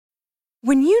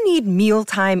When you need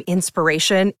mealtime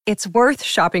inspiration, it's worth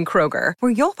shopping Kroger,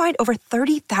 where you'll find over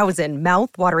 30,000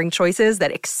 mouth-watering choices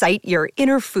that excite your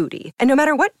inner foodie. And no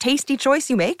matter what tasty choice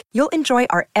you make, you'll enjoy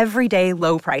our everyday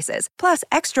low prices, plus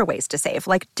extra ways to save,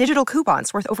 like digital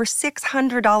coupons worth over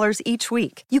 $600 each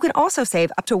week. You can also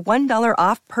save up to $1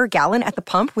 off per gallon at the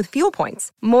pump with fuel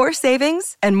points. More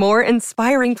savings and more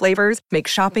inspiring flavors make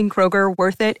shopping Kroger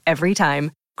worth it every time.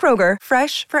 Kroger,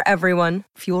 fresh for everyone.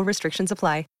 Fuel restrictions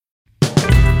apply.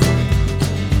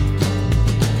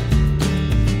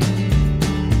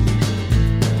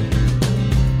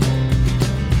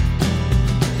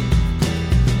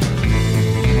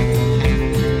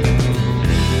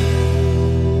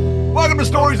 Welcome to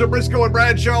Stories of Briscoe and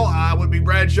Bradshaw. I would be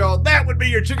Bradshaw. That would be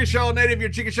your Chickasaw native,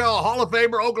 your Chickasaw Hall of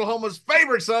Famer, Oklahoma's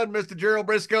favorite son, Mr. Gerald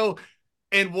Briscoe.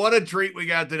 And what a treat we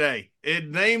got today. His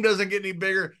name doesn't get any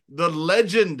bigger. The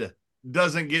legend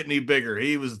doesn't get any bigger.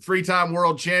 He was a three-time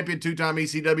world champion, two-time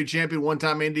ECW champion,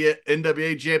 one-time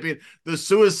NWA champion, the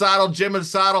suicidal,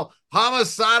 genocidal,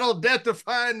 homicidal,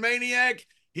 death-defying maniac.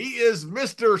 He is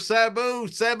Mr. Sabu.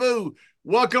 Sabu,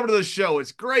 welcome to the show.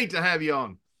 It's great to have you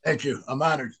on. Thank you. I'm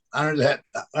honored. Honored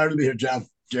to be here, John,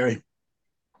 Jerry.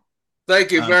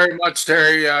 Thank you very much,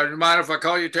 Terry. You mind if I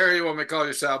call you Terry? You want me to call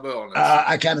you Sabu on this?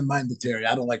 I kind of mind the Terry.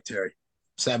 I don't like Terry.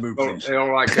 Sabu, please. I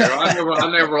don't like Terry.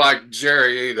 I never liked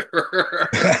Jerry either.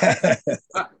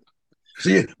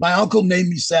 See, my uncle named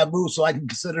me Sabu, so I can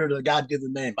consider it a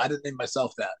God-given name. I didn't name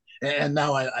myself that, and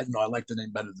now I know I like the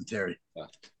name better than Terry. Yeah.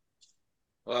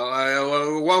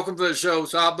 Well, welcome to the show,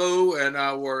 Sabu, and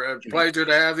we're a pleasure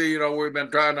to have you. You know, we've been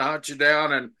trying to hunt you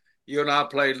down, and you and I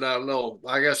played a little,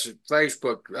 I guess,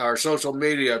 Facebook, our social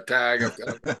media tag.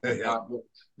 Yeah.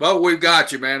 But we've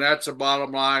got you, man. That's the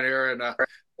bottom line here, and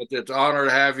it's an honor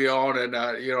to have you on. And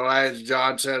you know, as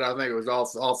John said, I think it was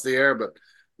off the air, but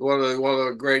one of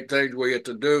the great things we get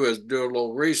to do is do a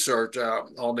little research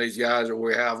on these guys that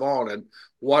we have on, and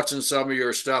watching some of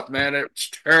your stuff, man,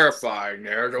 it's terrifying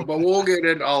there. But we'll get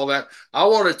into all that. I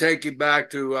want to take you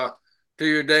back to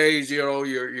your days, you know,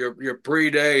 your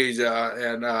pre-days,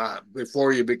 and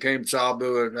before you became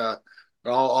Sabu, and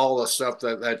all the stuff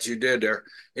that you did there.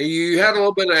 And you had a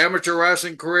little bit of amateur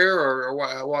wrestling career, or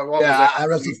what was that? I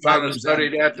wrestled 5 years.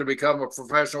 Studied that to become a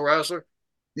professional wrestler.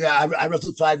 Yeah, I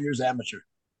wrestled 5 years amateur.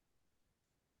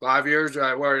 5 years,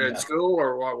 where in school,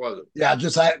 or what was it? Yeah,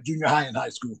 just junior high and high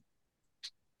school.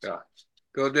 Yeah.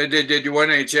 So did you win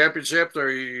any championships,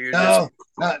 or you no,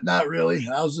 not really.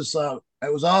 I was just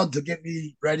it was all to get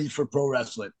me ready for pro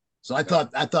wrestling. So I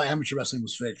thought amateur wrestling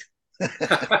was fake. It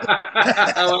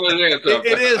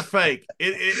is fake.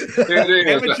 It is.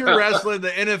 Amateur wrestling, the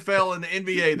NFL, and the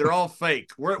NBA, they're all fake.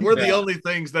 We're the only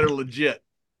things that are legit.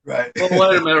 Right. Well,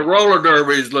 wait a minute. Roller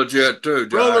derby's legit too,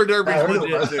 John. Roller derby's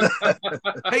legit too.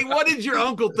 Hey, what did your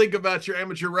uncle think about your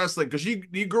amateur wrestling? Because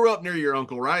you grew up near your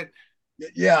uncle, right?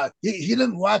 Yeah, he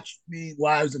didn't watch me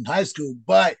while I was in high school,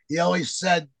 but he always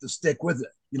said to stick with it.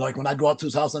 You know, like when I'd go out to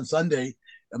his house on Sunday,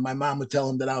 and my mom would tell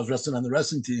him that I was wrestling on the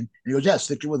wrestling team, and he goes, "Yeah,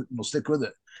 stick with it. Stick with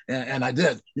it." And I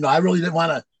did. You know, I really didn't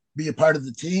want to be a part of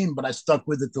the team, but I stuck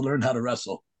with it to learn how to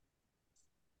wrestle.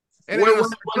 And I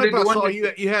saw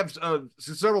you have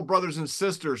several brothers and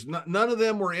sisters. None of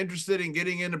them were interested in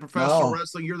getting into professional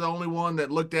wrestling. You're the only one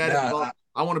that looked at it and thought,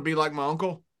 I want to be like my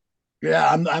uncle. Yeah,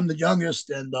 I'm the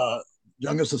youngest, and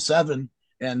youngest of 7,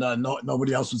 and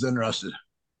nobody else was interested.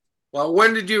 Well,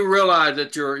 when did you realize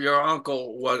that your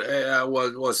uncle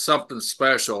was something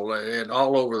special and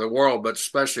all over the world, but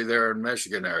especially there in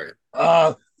Michigan area?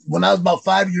 When I was about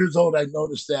 5 years old, I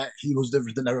noticed that he was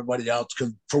different than everybody else.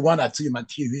 Because for one, I'd see him on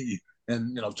TV,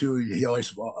 and two, he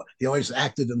always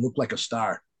acted and looked like a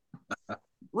star.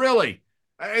 Really?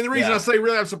 And the reason I say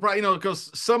really, I'm surprised,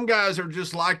 because some guys are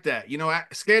just like that.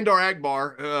 Skandar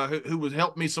Akbar, who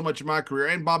helped me so much in my career,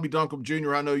 and Bobby Duncombe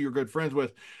Jr., I know you're good friends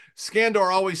with.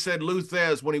 Skandar always said Lou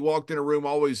Thez, when he walked in a room,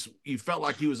 you felt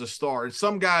like he was a star. And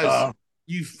some guys,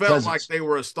 you felt presence. Like they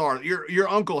were a star. Your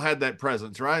uncle had that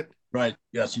presence, right? Right.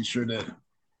 Yes, he sure did.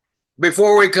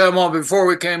 Before we came on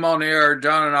the air,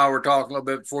 John and I were talking a little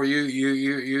bit before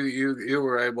you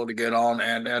were able to get on,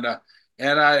 and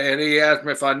he asked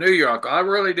me if I knew your uncle. I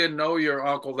really didn't know your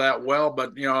uncle that well,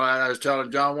 but I was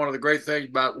telling John, one of the great things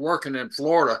about working in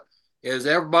Florida is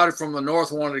everybody from the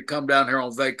north wanted to come down here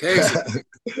on vacation.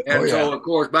 And so, of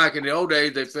course, back in the old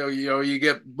days, they feel, you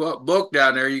get booked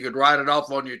down there. You could write it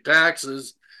off on your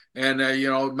taxes, and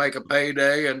make a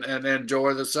payday and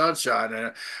enjoy the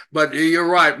sunshine. But you're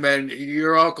right, man.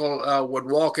 Your uncle would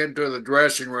walk into the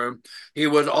dressing room. He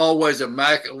was always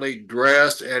immaculately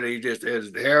dressed, and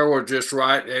his hair was just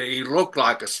right, and he looked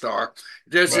like a star.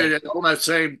 Just Right. on that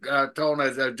same tone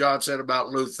as John said about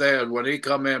Luther, when he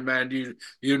come in, man,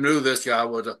 you knew this guy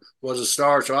was a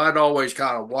star. So I'd always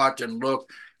kind of watch and look.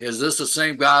 Is this the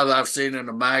same guy that I've seen in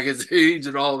the magazines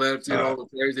and all that? The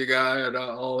crazy guy and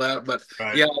all that. But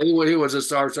Right. yeah, he was a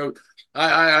star. So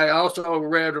I also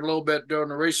read a little bit during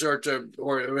the research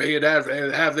where he'd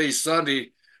have these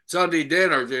Sunday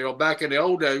dinners. Back in the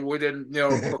old days, we didn't,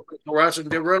 professional wrestling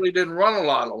really didn't run a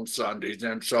lot on Sundays,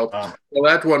 and so Uh,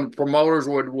 well, that's when promoters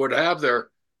would have their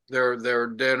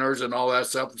dinners and all that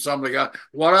stuff. Some of the guys,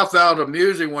 what I found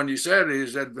amusing when you said it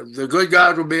is that the good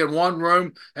guys would be in one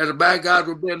room and the bad guys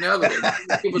would be in the other room.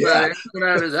 He was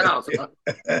at his house.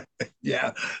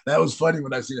 yeah, that was funny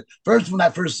when I seen it. When I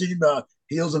first seen the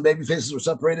heels and baby faces were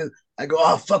separated, I go,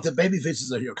 "Oh fuck, the baby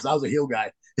faces are here," because I was a heel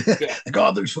guy. Yeah. I go,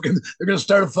 "Oh, they're gonna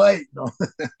start a fight."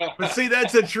 But see,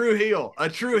 that's a true heel. A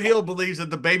true heel believes that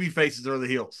the baby faces are the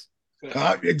heels.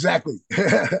 Exactly.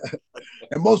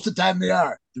 And most of the time they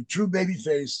are. The true baby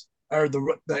face, or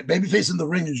the baby face in the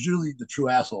ring, is usually the true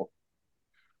asshole.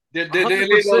 Did any of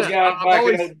those 100%. guys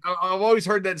back in I've always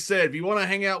heard that said. If you want to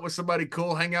hang out with somebody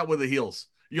cool, hang out with the heels.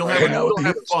 You'll have Hang out with you'll the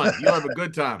have heels. fun. You'll have a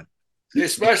good time.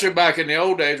 especially back in the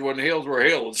old days when the hills were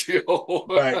hills,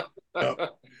 Right. Yep.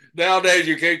 Nowadays,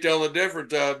 you can't tell the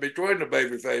difference between the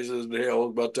baby faces and the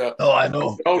hills. But Oh, I in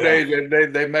know. the old Yeah.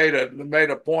 days, they made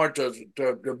a point to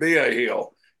be a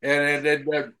heel. And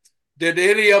did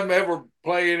any of them ever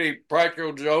play any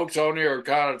practical jokes on you or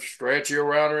kind of stretch you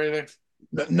around or anything?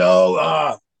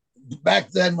 No,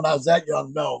 back then when I was that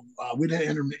young, no, we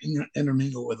didn't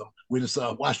intermingle with them. We just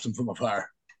watched them from afar.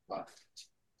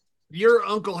 Your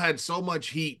uncle had so much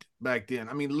heat back then.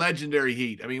 I mean, legendary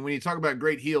heat. I mean, when you talk about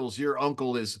great heels, your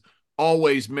uncle is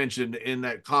always mentioned in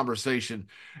that conversation.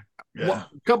 Yeah.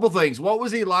 A couple things. What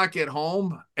was he like at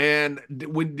home? And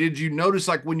did you notice,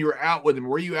 like, when you were out with him,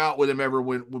 were you out with him ever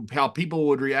when how people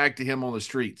would react to him on the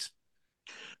streets?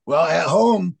 Well, at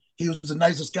home, he was the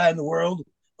nicest guy in the world.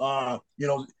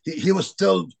 He was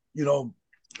still,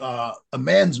 a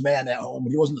man's man at home.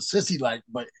 He wasn't a sissy like,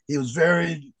 but he was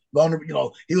very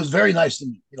vulnerable. He was very nice to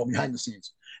me, behind the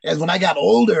scenes. And when I got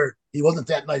older, he wasn't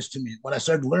that nice to me. When I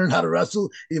started to learn how to wrestle,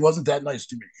 he wasn't that nice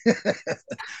to me.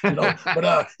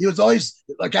 But he was always,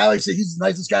 like I always say, he's the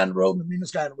nicest guy in the world and the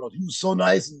meanest guy in the world. He was so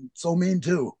nice and so mean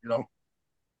too.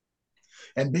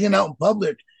 And being out in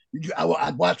public,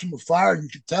 I'd watch him from afar, and you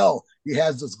could tell he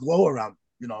has this glow around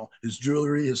him. His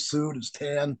jewelry, his suit, his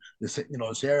tan, his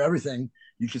hair, everything.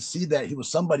 You could see that he was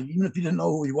somebody, even if you didn't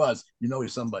know who he was.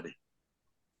 He's somebody.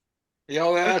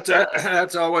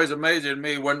 That's always amazing to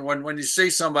me when you see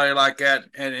somebody like that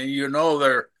and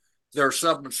they're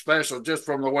something special just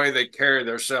from the way they carry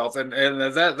themselves and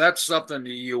that's something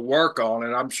you work on,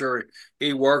 and I'm sure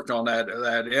he worked on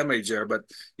that image there. But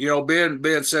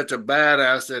being such a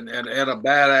badass in a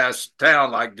badass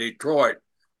town like Detroit,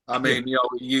 I mean,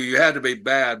 you had to be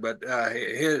bad, but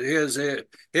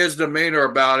his demeanor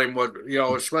about him was,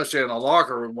 especially in the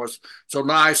locker room, was so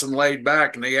nice and laid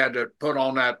back, and he had to put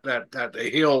on that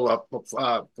heel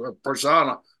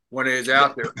persona when he was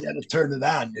out there. You had to turn it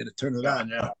on.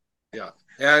 Yeah. Yeah,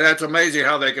 yeah, that's amazing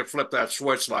how they could flip that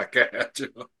switch like that.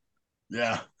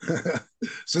 Yeah.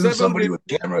 Soon as someone with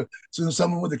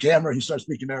a camera, he starts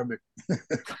speaking Arabic.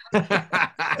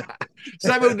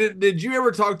 Sabu, did you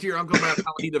ever talk to your uncle about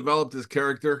how he developed his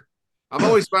character? I've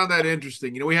always found that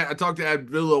interesting. I talked to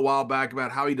Abdullah a while back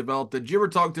about how he developed it. Did you ever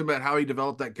talk to him about how he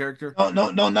developed that character?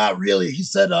 No, not really. He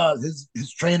said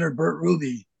his trainer Bert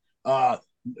Ruby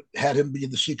had him be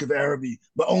the Sheikh of Araby,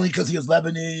 but only because he was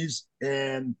Lebanese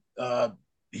and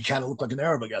he kind of looked like an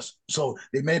Arab, I guess. So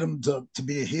they made him to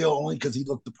be a heel only because he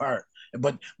looked the part.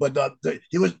 But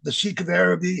he was the Sheikh of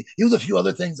Araby. He was a few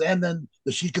other things, and then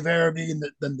the Sheikh of Araby, and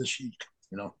then the Sheikh.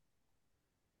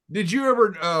 Did you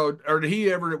ever, or did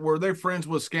he ever? Were they friends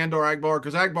with Skandar Akbar?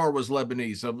 Because Akbar was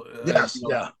Lebanese. So, yes,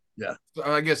 yeah. So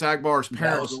I guess Akbar's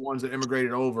parents were the ones that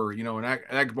immigrated over. And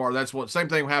Akbar, that's what same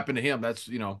thing happened to him. That's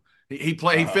he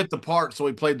fit the part, so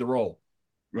he played the role.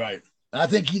 Right. And I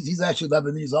think he's actually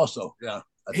Lebanese also. Yeah.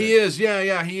 He is,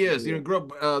 yeah, he is. Grew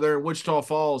up there in Wichita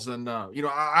Falls, and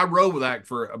I rode with Ack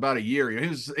for about a year. He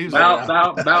was Mount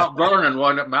Vernon,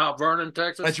 wasn't it? Mount Vernon,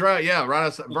 Texas. That's right, yeah, right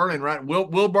outside Vernon, right.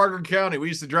 Wilbarger County. We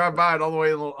used to drive by it all the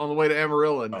way on the way to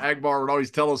Amarillo, and Akbar would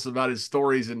always tell us about his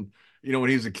stories, and when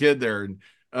he was a kid there, and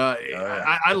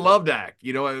I loved Ack,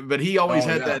 but he always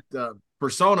had that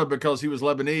persona because he was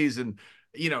Lebanese, and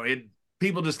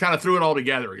people just kind of threw it all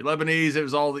together. Lebanese, it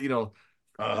was all, it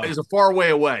was a far way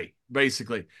away,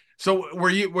 basically. So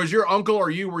was your uncle or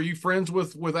were you friends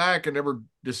with Ack and ever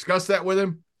discussed that with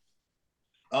him?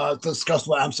 Discuss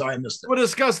what? I'm sorry, I missed it. We'll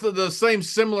discuss the same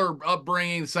similar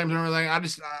upbringing, same everything.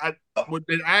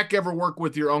 Did Ack ever work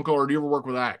with your uncle, or do you ever work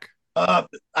with Ack?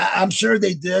 I'm sure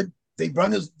they did. They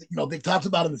brung us, they talked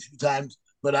about him a few times,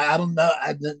 but I don't know.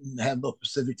 I didn't have no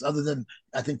specifics other than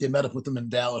I think they met up with him in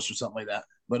Dallas or something like that.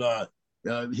 But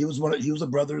he was he was a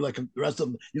brother like the rest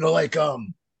of them.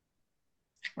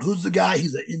 Who's the guy?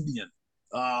 He's an Indian.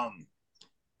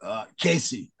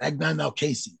 Casey, Agnano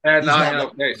Casey. And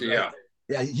Casey, yeah.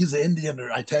 Yeah, he's an Indian or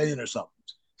Italian or something.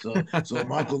 So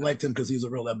my uncle liked him because he's a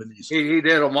real Lebanese. He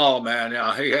did them all, man.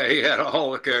 Yeah, he had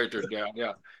all the characters down.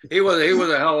 Yeah, he was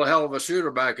a hell of a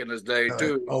shooter back in his day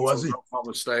too. Was he?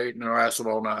 Oklahoma State and wrestled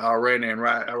on the Iranian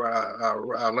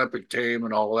Olympic team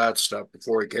and all that stuff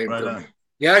before he came to.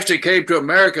 He actually came to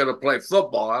America to play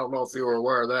football. I don't know if you were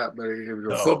aware of that, but he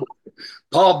was a football.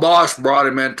 Paul Bosch brought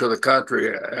him into the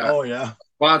country.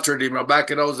 Sponsored him.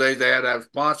 Back in those days, they had to have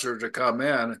sponsors to come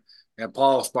in. And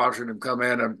Paul sponsored him come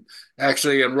in and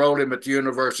actually enrolled him at the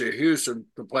University of Houston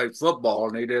to play football.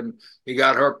 And he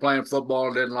got hurt playing football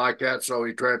and didn't like that. So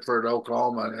he transferred to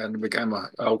Oklahoma and became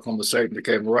Oklahoma State and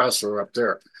became a wrestler up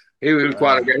there. He was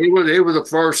quite a guy. He was the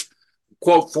first,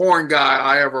 quote, foreign guy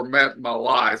I ever met in my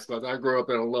life. But I grew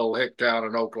up in a little hick town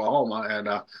in Oklahoma, and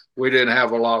we didn't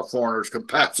have a lot of foreigners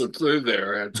passing through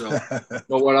there. And so,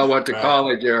 but when I went to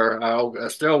college there,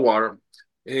 Stillwater,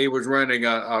 he was renting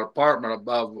an apartment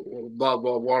above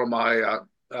one of my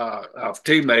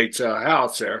teammates'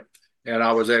 house there, and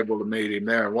I was able to meet him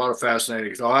there. And what a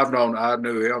fascinating! So I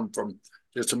knew him from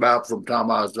just about from the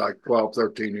time I was like 12,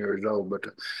 13 years old.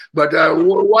 But at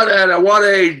what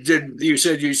age did you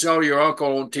said you saw your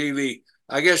uncle on TV?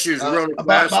 I guess you was really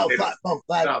about 5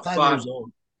 years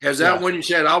old. Is that when you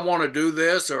said I want to do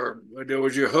this, or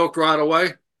was you hooked right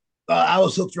away? I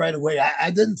was hooked right away.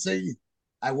 I didn't say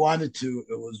I wanted to.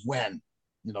 It was when,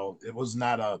 it was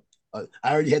not I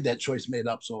already had that choice made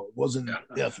up, so it wasn't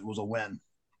if, it was a when.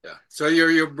 Yeah. So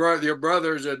your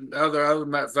brothers and other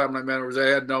family members, they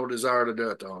had no desire to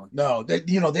do it, though. No, they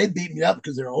beat me up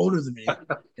because they're older than me,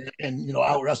 and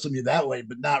out wrestled me that way,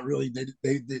 but not really.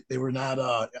 They were not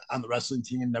on the wrestling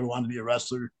team. Never wanted to be a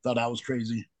wrestler. Thought I was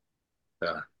crazy.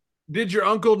 Yeah. Did your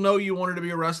uncle know you wanted to be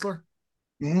a wrestler?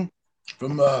 Mm-hmm.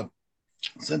 From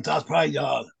since I was probably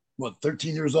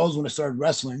 13 years old when I started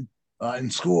wrestling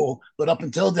in school. But up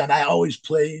until then, I always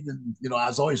played, and I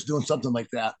was always doing something like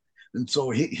that. And so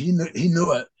he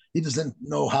knew it. He just didn't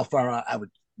know how far I would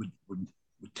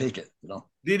take it.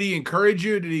 Did he encourage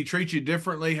you? Did he treat you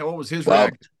differently? What was his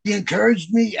reaction? He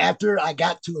encouraged me after I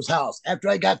got to his house. After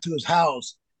I got to his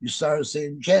house, you started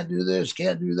saying, "You can't do this,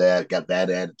 can't do that, got bad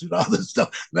attitude, all this stuff."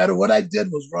 No matter what I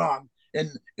did was wrong, and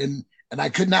I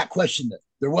could not question it.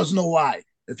 There was no why.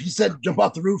 If he said jump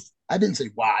off the roof, I didn't say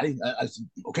why. I said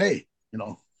okay.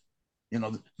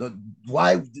 The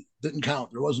why didn't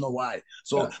count. There was no why.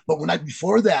 So, but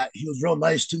before that, he was real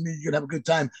nice to me. You're gonna have a good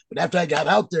time. But after I got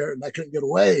out there and I couldn't get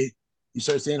away, he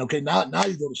started saying, "Okay, now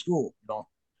you go to school."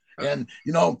 And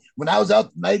when I was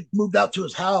out, when I moved out to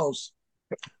his house,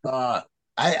 I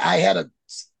had to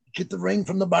get the ring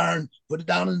from the barn, put it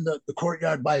down in the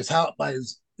courtyard by his house, by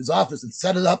his office, and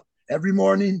set it up every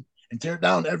morning and tear it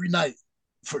down every night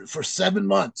for 7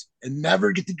 months and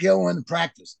never get to go in and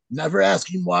practice. Never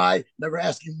ask him why, never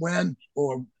ask him when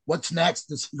or what's next.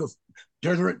 Just go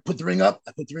put the ring up.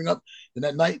 I put the ring up. Then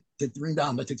at night, take the ring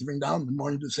down. I take the ring down. In the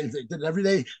morning, do the same thing. Did it every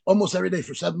day, almost every day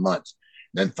for 7 months.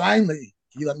 Then finally,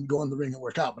 he let me go in the ring and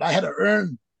work out. But I had to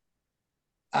earn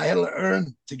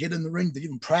to get in the ring to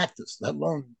even practice, let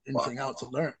alone anything else to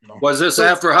learn. Was this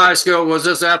after high school? Was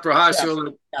this after high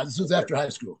school? Yeah, this was after high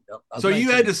school. Yep. So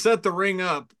you had to set the ring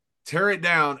up, tear it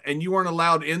down, and you weren't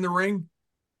allowed in the ring?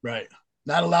 Right.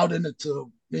 Not allowed in it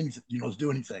to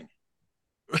do anything.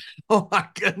 Oh my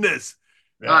goodness.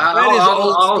 Yeah.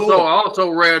 I also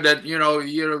read that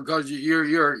because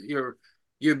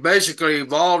you basically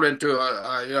evolved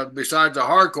into besides the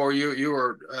hardcore, you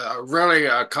were a really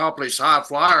accomplished high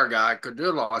flyer guy, could do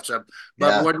a lot of stuff.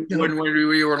 But when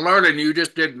you were learning, you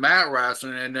just did mat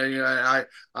wrestling, and then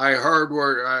I heard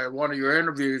one of your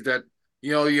interviews that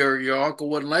your uncle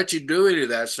wouldn't let you do any of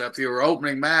that stuff. You were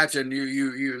opening match, and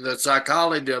you the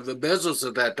psychology of the business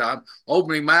at that time,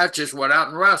 opening matches, went out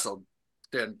and wrestled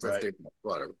 10, 15 minutes,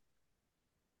 whatever.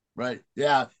 Right.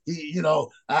 Yeah.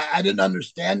 I didn't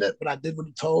understand it, but I did what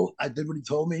he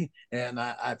told me, and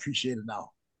I appreciate it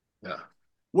now. Yeah.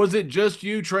 Was it just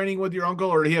you training with your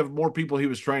uncle, or did he have more people he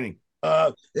was training?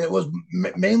 It was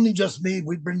mainly just me.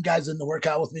 We'd bring guys in to work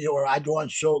out with me, or I'd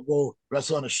go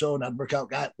wrestle on a show, and I'd work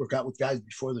out with guys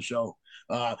before the show.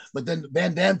 But then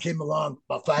Van Dam came along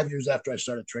about 5 years after I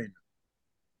started training,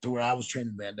 to where I was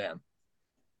training Van Dam.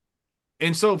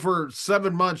 And so for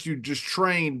 7 months, you just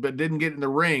trained but didn't get in the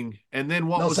ring. And then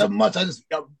what No, was 7 months. I just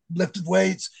lifted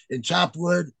weights and chopped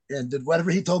wood and did whatever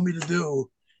he told me to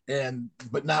do,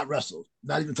 but not wrestle,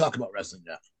 not even talk about wrestling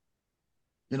yet.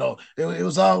 It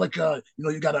was all like,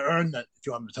 you got to earn that if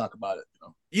you want me to talk about it.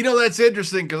 That's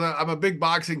interesting because I'm a big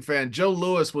boxing fan. Joe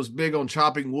Louis was big on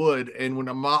chopping wood. And when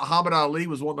Muhammad Ali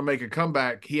was wanting to make a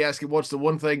comeback, he asked him, what's the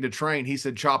one thing to train? He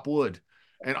said, chop wood.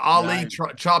 And Ali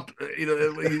chopped,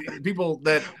 people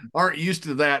that aren't used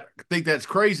to that think that's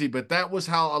crazy, but that was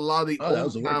how a lot of the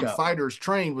old time fighters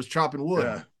trained, was chopping wood.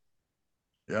 Yeah.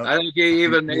 Yep. I think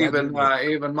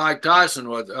even Mike Tyson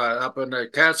was up in the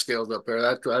Catskills up there.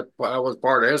 That was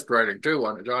part of his training too,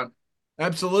 wasn't it, John?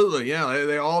 Absolutely, yeah.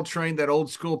 They all trained that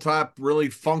old school type, really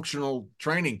functional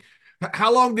training.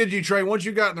 How long did you train once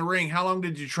you got in the ring? How long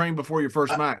did you train before your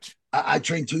first match? I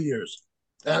trained 2 years.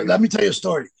 Let me tell you a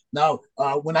story. Now,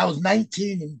 when I was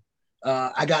 19,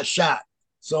 I got shot.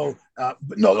 So,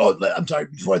 no, I'm sorry.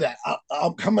 Before that,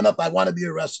 I'm coming up. I want to be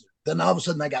a wrestler. Then all of a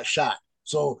sudden, I got shot.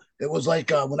 So it was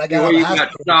like when I got out of the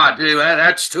hospital. Shot, dude,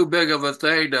 that's too big of a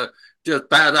thing to just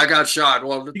pass. I got shot.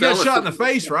 Well, you got shot in the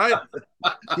face, right?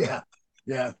 Yeah.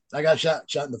 I got shot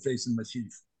in the face in my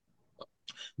teeth.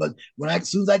 But as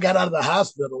soon as I got out of the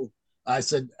hospital, I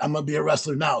said, I'm going to be a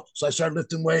wrestler now. So I started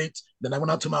lifting weights. Then I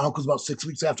went out to my uncle's about 6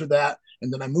 weeks after that.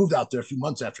 And then I moved out there a few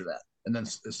months after that. And then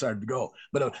it started to go.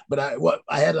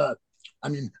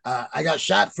 I got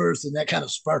shot first, and that kind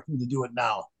of sparked me to do it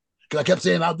now. Because I kept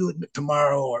saying I'll do it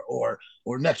tomorrow or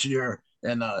next year,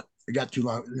 and it got too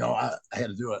long. I had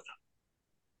to do it.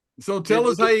 So tell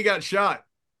us how you got shot.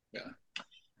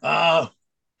 I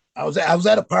was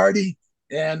at a party,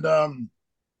 and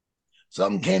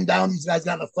something came down. These guys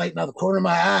got in a fight. Now the corner of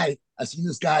my eye, I seen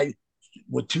this guy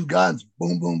with two guns,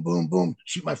 boom, boom, boom, boom,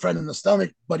 shoot my friend in the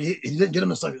stomach, but he didn't get him in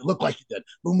the stomach. It looked like he did.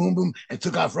 Boom, boom, boom, and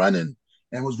took off running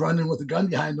and was running with a gun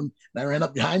behind him. And I ran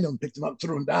up behind him, picked him up,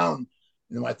 threw him down.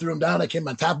 And when I threw him down, I came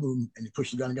on top of him, and he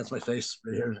pushed the gun against my face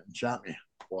right here and shot me.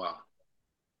 Wow.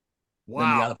 Then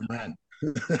he got up and ran.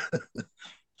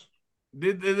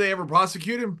 Did they ever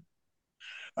prosecute him?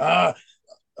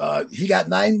 He got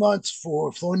 9 months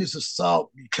for felonious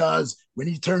assault because when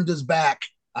he turned his back,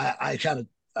 I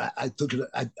took it.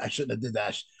 I shouldn't have did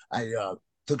that. I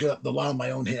took the law in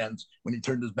my own hands when he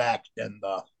turned his back, and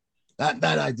not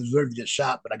that I deserved to get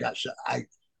shot, but I got shot. I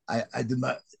did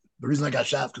not. The reason I got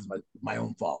shot is because my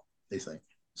own fault. They think.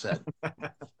 Said.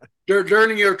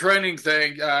 During your training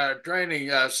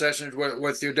sessions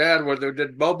with your dad,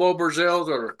 did Bobo Brazils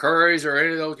or Currys or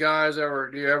any of those guys do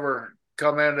you ever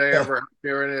come in? They ever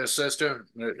hear any assistant?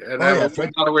 And what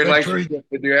kind of relationship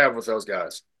did you have with those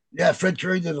guys? Yeah, Fred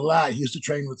Curry did a lot. He used to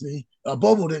train with me.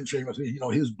 Bobo didn't train with me.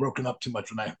 He was broken up too much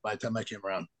by the time I came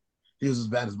around. He was as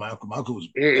bad as my uncle. My uncle was.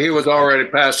 He was already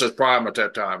past his prime at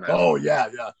that time. Man. Oh yeah.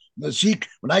 The Sheik,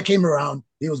 when I came around,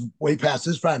 he was way past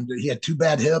his prime. He had 2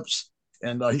 bad hips,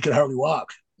 and he could hardly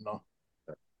walk.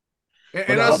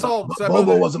 And I saw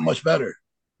Bobo wasn't much better.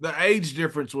 The age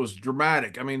difference was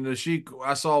dramatic. I mean, the Sheik.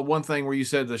 I saw one thing where you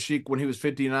said the Sheik when he was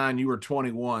 59, you were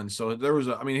 21. So there was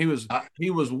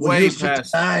he was way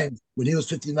past. When he was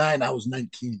 59, I was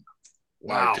 19.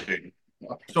 Wow.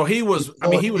 So he was.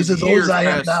 He was as old as I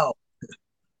am now.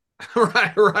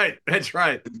 Right. That's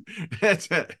right. That's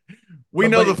it. We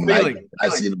know the feeling. I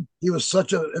seen him. He was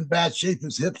in bad shape.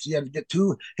 His hips. He had to get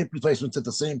 2 hip replacements at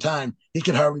the same time. He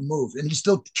could hardly move, and he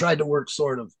still tried to work,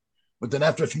 sort of. But then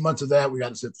after a few months of that, we got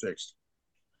his hip fixed.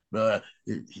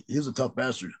 He was a tough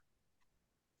bastard.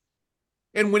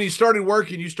 And when you started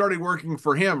working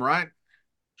for him, right?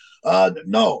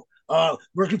 No.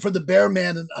 Working for the Bear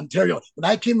Man in Ontario. When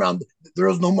I came around, there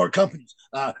was no more companies.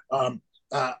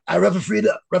 I refereed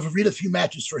a few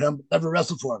matches for him, but never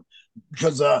wrestled for him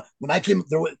because when I came,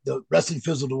 the wrestling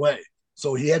fizzled away.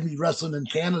 So he had me wrestling in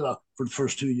Canada for the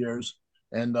first 2 years,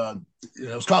 and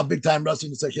it was called Big Time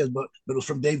Wrestling. It's like his, but it was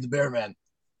from Dave the Bear Man.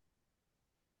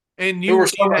 And who were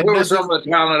some of the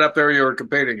talent up there you were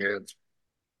competing against?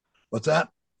 What's that?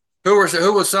 Who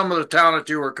was some of the talent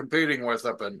you were competing with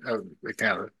up in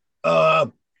Canada?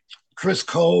 Chris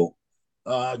Cole,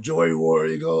 Joey War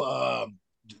Eagle,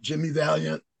 Johnny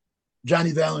Valiant.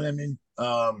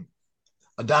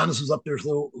 Adonis was up there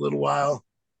for a little while.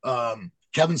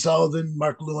 Kevin Sullivan,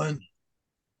 Mark Lewin.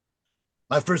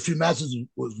 My first few matches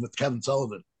was with Kevin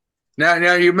Sullivan. Now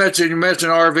you mentioned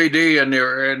RVD in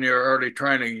your early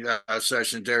training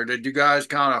sessions there. Did you guys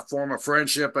kind of form a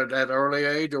friendship at that early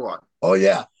age or what? Oh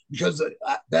yeah, because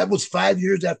that was 5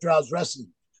 years after I was wrestling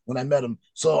when I met him.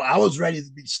 So I was ready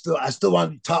to be still. I still wanted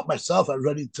to be taught myself. I was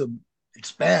ready to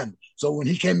expand. So when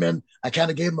he came in, I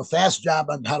kind of gave him a fast job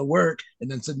on how to work,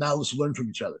 and then said, "Now let's learn from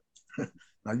each other.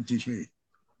 Now you teach me."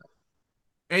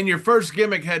 And your first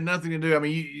gimmick had nothing to do. I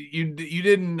mean, you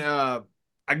didn't.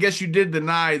 I guess you did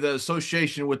deny the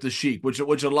association with the Sheik, which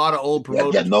a lot of old Yeah,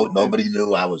 yeah. promoters No, would do. nobody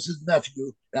knew I was his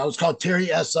nephew. I was called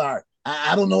Terry SR.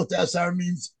 I don't know what the SR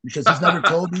means because he's never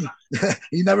told me.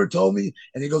 He never told me,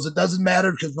 and he goes, "It doesn't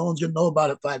matter because no one's gonna know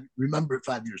about it. Remember it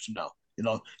 5 years from now.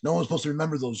 No one's supposed to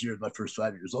remember those years. My first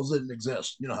 5 years, those didn't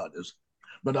exist. You know how it is."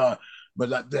 But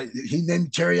he named me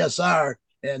Terry SR,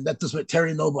 and that just meant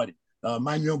Terry Nobody.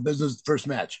 Mind your own business. First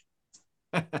match,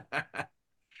 And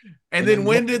and then then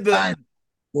when most of did the the time,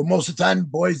 well, most of the time,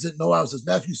 boys didn't know I was his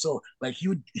nephew, so like he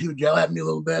would yell at me a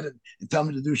little bit and tell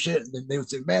me to do shit, and then they would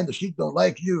say, "Man, the Sheik don't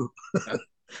like you,"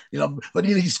 But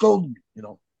he scolded me.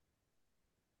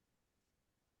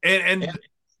 and And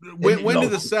when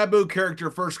did the Sabu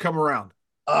character first come around?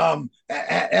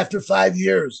 after 5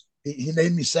 years, he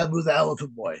named me Sabu the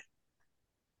Elephant Boy,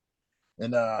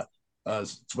 and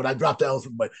it's when I dropped the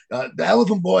Elephant Boy. The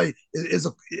Elephant Boy is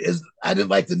I didn't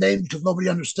like the name because nobody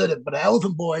understood it, but an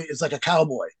Elephant Boy is like a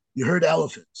cowboy. You heard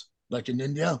elephants, like in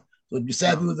India, so it'd be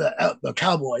Yeah. Sabu the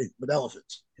cowboy with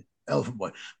elephants, Elephant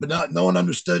Boy. But no one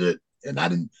understood it, and I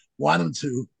didn't want him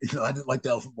to. I didn't like the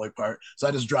Elephant Boy part, so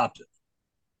I just dropped it.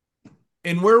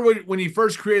 And when you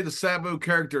first created the Sabu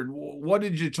character, what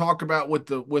did you talk about with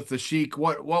the Sheik?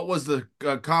 What was the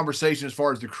conversation as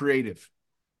far as the creative?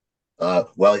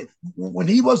 Well, when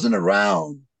he wasn't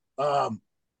around, um,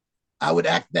 I would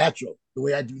act natural the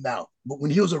way I do now. But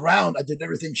when he was around, I did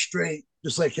everything straight,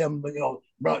 just like him.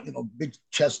 Big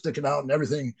chest sticking out and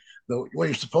everything the way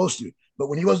you're supposed to. But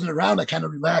when he wasn't around, I kind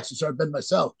of relaxed and started being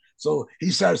myself. So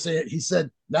he said,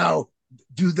 now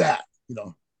do that.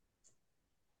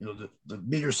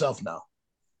 Be yourself now.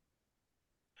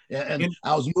 And And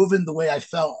I was moving the way I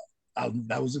felt. I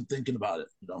wasn't thinking about it.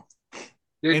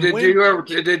 Did, and did when you ever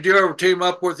did you ever team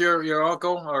up with your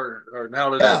uncle or how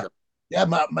did that Yeah, go?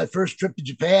 yeah. My first trip to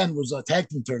Japan was a tag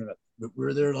team tournament. We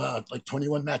were there like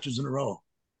 21 matches in a row.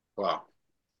 Wow.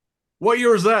 what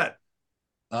year was that?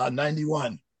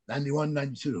 91, 91,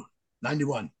 92,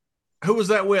 91. Who was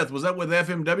that with? Was that with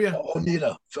FMW?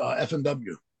 Onita,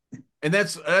 FMW. And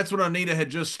that's when Anita had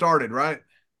just started, right?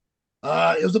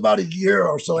 It was about a year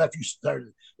or so after you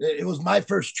started. It was my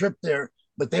first trip there,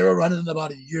 but they were running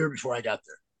about a year before I got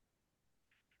there.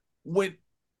 When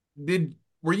did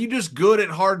were you just good at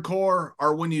hardcore,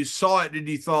 or when you saw it, did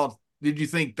you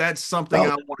think that's something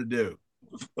Well, I want to do?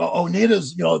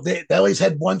 Onita's, they always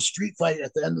had one street fight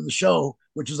at the end of the show,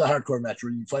 which is a hardcore match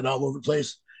where you fight all over the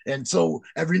place. And so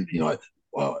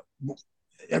uh,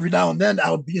 every now and then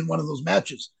I would be in one of those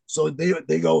matches. So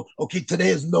they go, okay, today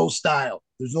is no style.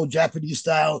 There's no Japanese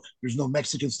style. There's no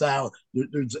Mexican style.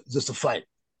 There's just a fight.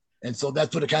 And so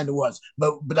that's what it kind of was.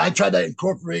 But I tried to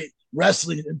incorporate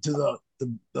wrestling into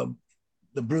the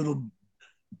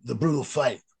brutal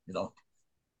fight.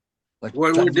 Like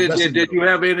trying to do Did wrestling. you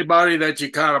have anybody that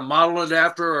you kind of modeled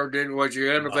after, or was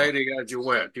you No, innovating as you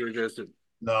went? You were just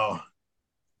no.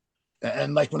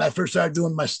 And like when I first started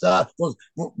doing my stuff,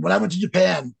 when I went to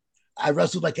Japan, I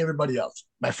wrestled like everybody else.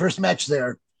 My first match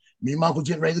there, me and my uncle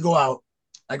getting ready to go out.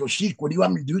 I go, Sheik, what do you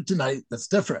want me to do tonight? That's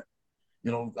different.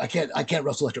 I can't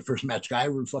wrestle like a first match guy.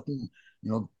 We're fucking,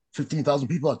 15,000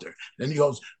 people out there. Then he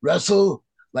goes, wrestle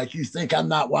like you think I'm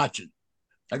not watching.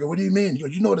 I go, what do you mean? He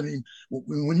goes, you know what I mean.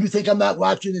 When you think I'm not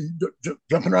watching and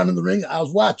jumping around in the ring, I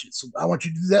was watching. So I want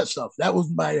you to do that stuff. That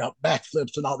was my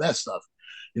backflips and all that stuff.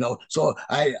 So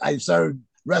I started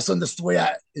wrestling this the way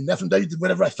in FMW did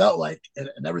whatever I felt like, and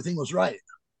everything was right.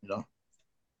 You know,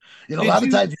 a Did lot of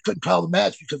you times you couldn't call the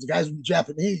match because the guys were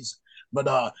Japanese, but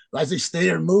as they stay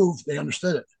or move, they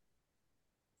understood it.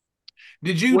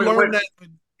 did you wait, wait. learn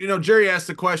that? Jerry asked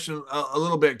the question a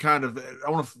little bit, kind of. I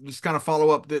want to just kind of follow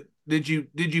up. That did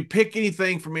you pick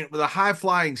anything from it with a high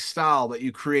flying style that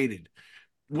you created?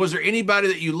 Was there anybody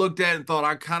that you looked at and thought,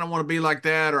 I kind of want to be like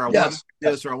that, or I want Yes,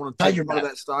 this, yes. or I want to take Tiger part of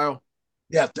Mask. that style?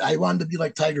 Yeah, I wanted to be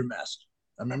like Tiger Mask.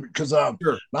 I remember because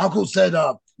Sure. my uncle said,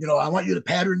 I want you to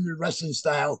pattern your wrestling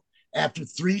style after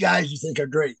three guys you think are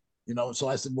great. So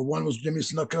I said, well, one was Jimmy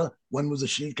Snuka, one was a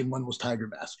Sheik, and one was Tiger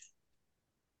Mask.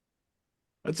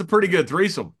 That's a pretty good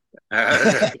threesome.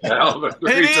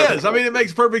 It is. I mean, it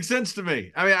makes perfect sense to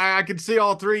me. I mean, I can see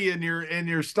all three in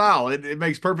your style. It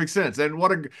makes perfect sense. And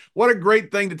what a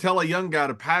great thing to tell a young guy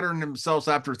to pattern themselves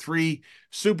after three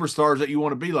superstars that you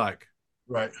want to be like.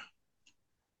 Right.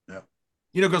 Yeah.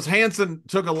 You know, because Hanson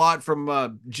took a lot from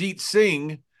Jeet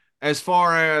Singh as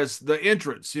far as the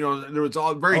entrance. You know, there was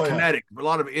all very kinetic, a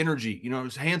lot of energy. You know,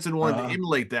 Hanson wanted to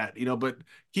emulate that. You know, but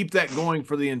keep that going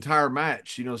for the entire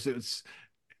match. You know, so it's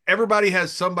everybody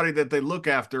has somebody that they look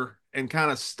after and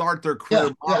kind of start their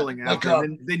career modeling after. Like,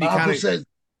 and then you my uncle said,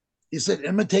 he said,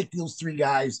 imitate those three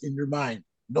guys in your mind.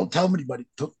 Don't tell anybody.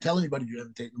 Tell anybody you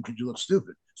imitate them because you look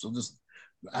stupid. So just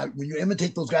when you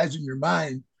imitate those guys in your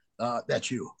mind,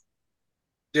 that's you.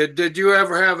 Did you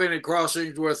ever have any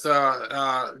crossings with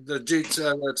the Jeets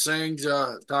that sings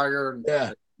Tiger?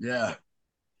 Yeah.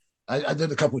 I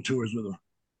did a couple of tours with him.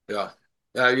 Yeah.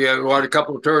 Yeah, what, a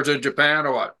couple of tours in Japan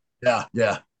or what? Yeah.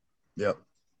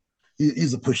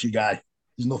 He's a pushy guy.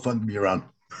 He's no fun to be around.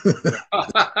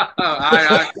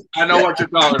 I know what you're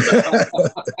talking about.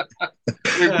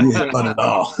 He's fun at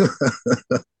all.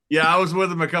 Yeah, I was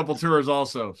with him a couple tours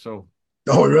also. So.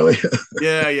 Oh, really?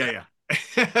 Yeah. Yeah.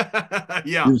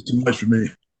 He was too much for me.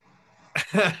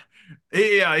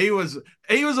 Yeah, he was a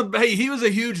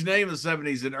huge name in the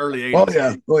 70s and early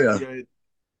 80s. Oh yeah.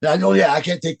 I know. Yeah, I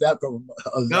can't take that from him.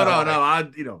 No.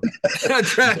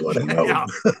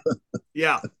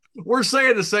 Yeah. We're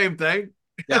saying the same thing.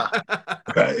 Yeah.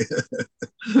 Right.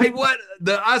 Hey,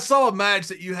 I saw a match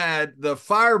that you had, the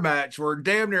fire match, where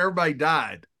damn near everybody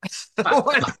died.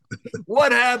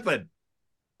 What happened?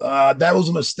 That was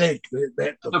a mistake.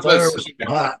 The fire was too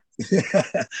hot.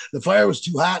 The fire was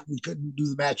too hot, and we couldn't do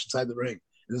the match inside the ring.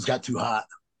 It just got too hot.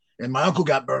 And my uncle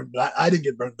got burned, but I didn't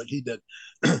get burned, but he did.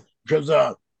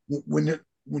 Because when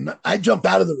I jumped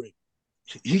out of the ring,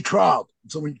 he crawled.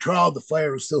 So when he crawled, the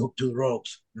fire was still hooked to the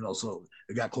ropes, so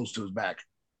it got close to his back.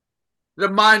 The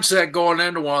mindset going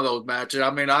into one of those matches.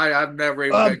 I mean, I've never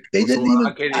even. They didn't even.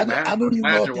 I can't I don't even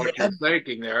know what you're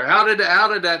thinking there. How did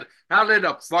a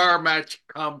fire match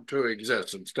come to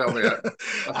existence? Tell me that.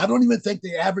 I don't even think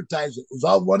they advertised it. It was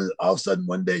all of a sudden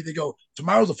one day they go,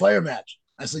 tomorrow's a fire match.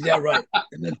 I said, yeah, right.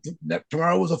 And then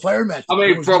tomorrow was a fire match. I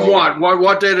mean, from what?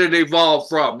 What did it evolve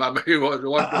from? I mean,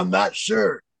 what I'm not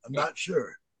sure.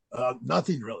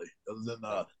 Nothing really, other than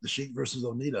the Sheik versus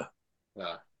Onita.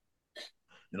 Yeah.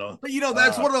 But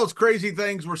that's one of those crazy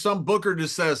things where some booker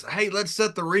just says, "Hey, let's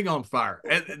set the ring on fire."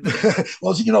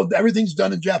 Well, everything's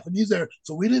done in Japanese there,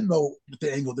 so we didn't know what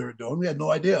the angle they were doing. We had no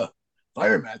idea.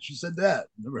 Fire match. You said that.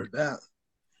 Never heard that.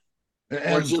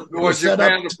 And was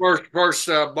Japan the first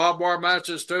barbed wire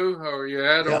matches too, or you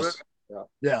had them?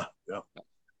 Yeah.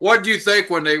 What do you think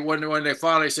when they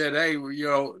finally said, "Hey,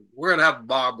 we're gonna have a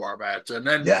barbed wire match," and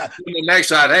then the next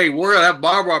side, "Hey, we're gonna have a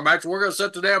barbed wire match. We're gonna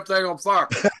set the damn thing on fire.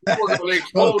 We're gonna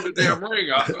explode the damn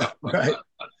ring." Right.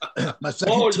 My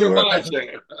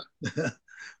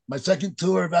second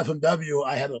tour of FMW,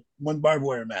 I had one barbed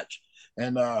wire match,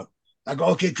 and I go,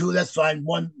 okay, cool, that's fine.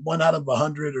 One out of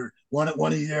 100 or one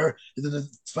a year. And then the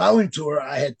following tour,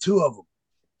 I had two of them.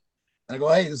 And I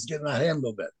go, hey, this is getting out of hand a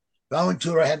little bit. Following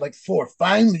tour, I had like 4.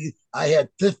 Finally, I had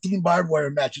 15 barbed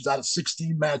wire matches out of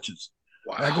 16 matches.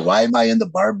 Wow. And I go, why am I in the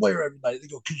barbed wire every night? They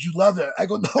go, because you love it. I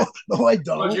go, no, I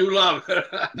don't. Because you love it.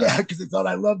 Yeah, because they thought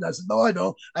I loved it. I said, no, I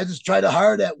don't. I just try to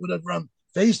hard at whatever I'm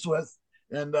faced with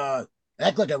and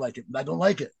act like I like it. But I don't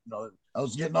like it. I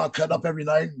was getting all cut up every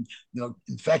night and,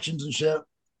 infections and shit.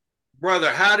 Brother,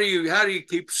 how do you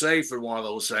keep safe in one of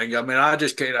those things? I mean, I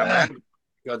just can't imagine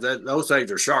because those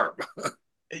things are sharp.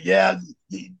 Yeah.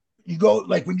 You go,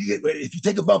 like, if you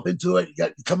take a bump into it, you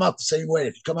come out the same way.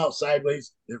 If you come out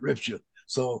sideways, it rips you.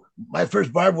 So my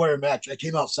first barbed wire match, I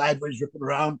came out sideways, ripping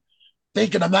around,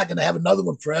 thinking I'm not going to have another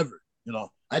one forever.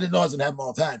 I didn't know I was going to have them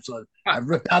all the time. So I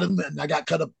ripped out of them, and I got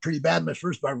cut up pretty bad in my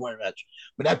first barbed wire match.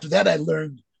 But after that, I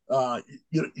learned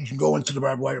you can go into the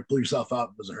barbed wire, pull yourself out.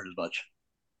 It doesn't hurt as much.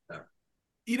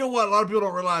 You know what? A lot of people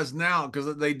don't realize now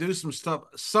because they do some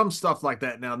stuff like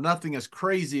that now. Nothing as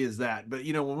crazy as that. But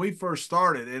when we first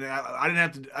started, and I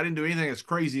didn't do anything as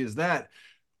crazy as that.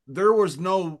 There was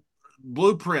no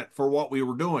blueprint for what we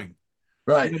were doing.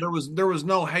 Right. There was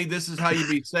no, hey, this is how you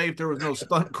be safe. There was no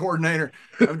stunt coordinator.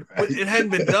 It hadn't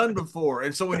been done before.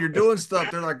 And so when you're doing stuff,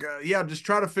 they're like, yeah, just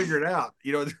try to figure it out.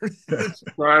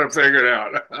 Trying to figure it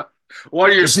out.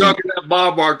 While you're stuck in that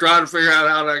barbed wire trying to figure out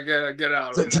how to get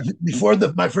out of it. Before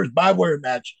my first barbed wire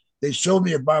match, they showed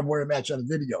me a barbed wire match on a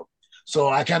video. So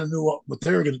I kind of knew what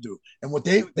they were going to do. And what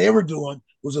they were doing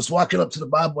was just walking up to the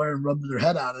barbed wire and rubbing their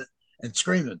head on it and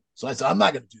screaming. So I said, I'm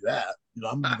not going to do that.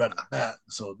 I'm going to be better than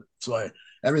that.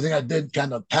 Everything I did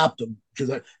kind of tapped them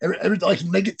because every like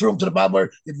when they get through them to the barbed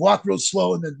wire, they'd walk real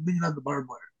slow and then lean on the barbed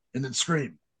wire and then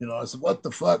scream. I said, what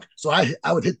the fuck? So I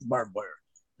would hit the barbed wire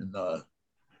and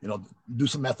do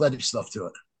some athletic stuff to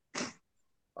it.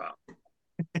 Wow.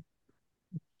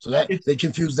 So that they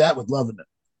confused that with loving it.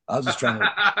 I was just trying to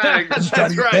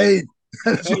get right. paid.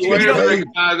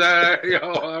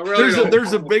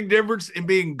 There's a big difference in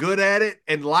being good at it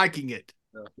and liking it.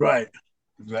 Right.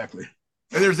 Exactly.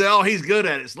 And he's good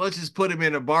at it. So let's just put him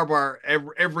in a barbed wire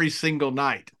every single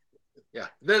night. Yeah,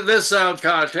 this sounds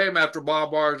kind of tame after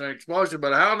barbed wire and explosion,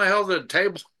 but how in the hell did the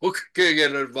table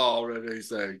get involved in these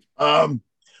things? Well,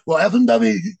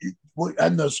 FMW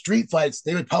and the street fights,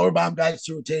 they would power bomb guys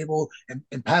through a table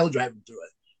and pile drive them through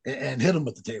it and hit them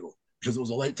with the table because it was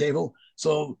a light table.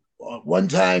 So one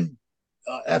time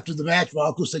after the match, my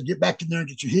uncle said, "Get back in there and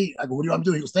get your heat." I go, "What do you want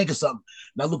to do?" He goes, "Think of something."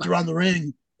 And I looked around the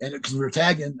ring, and because we were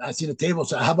tagging, I seen a table.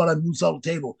 So how about I move the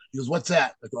table? He goes, "What's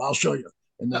that?" I go, "I'll show you."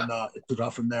 And then it took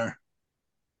off from there.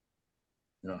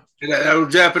 Yeah,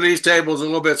 Japanese table is a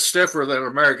little bit stiffer than an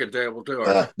American table too.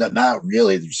 Not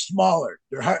really. They're smaller.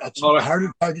 They're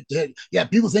harder target to hit. Yeah,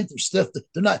 people think they're stiff.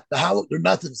 They're not. They're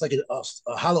nothing. It's like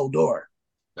a hollow door.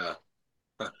 Yeah.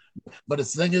 But the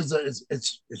thing is,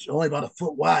 it's only about a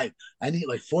foot wide. I need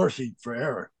like 4 feet for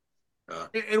error.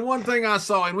 And one thing I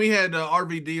saw, and we had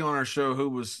RVD on our show who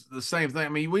was the same thing. I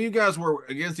mean, when you guys were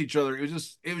against each other, it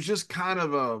was just kind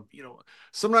of a,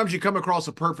 sometimes you come across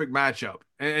a perfect matchup.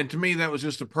 And to me, that was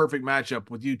just a perfect matchup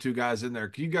with you two guys in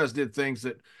there. You guys did things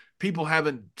that people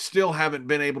still haven't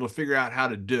been able to figure out how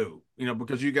to do,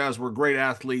 because you guys were great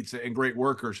athletes and great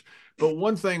workers. But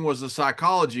one thing was the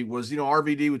psychology was,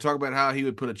 RVD would talk about how he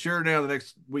would put a chair down. The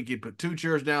next week he'd put 2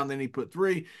 chairs down, then he'd put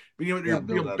 3. But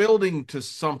you're building to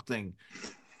something.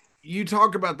 You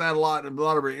talk about that a lot in a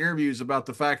lot of our interviews about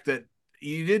the fact that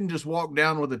you didn't just walk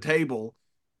down with a table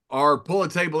or pull a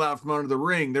table out from under the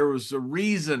ring. There was a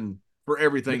reason for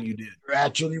everything you did. There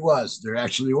actually was.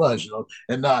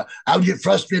 And I would get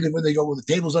frustrated when they go, "Well, the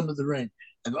table's under the ring."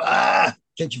 And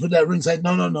can't you put that ringside?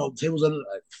 No, the table's under.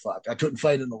 Fuck, I couldn't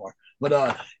fight it no more. But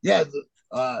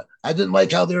I didn't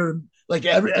like how they're like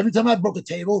every time I broke a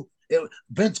table,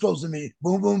 Vince goes to me,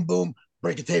 boom, boom, boom,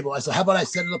 break a table. I said, "How about I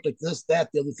set it up like this, that,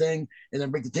 the other thing, and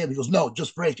then break the table?" He goes, "No,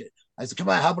 just break it." I said, "Come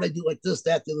on, how about I do like this,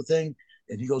 that, the other thing?"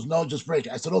 And he goes, "No, just break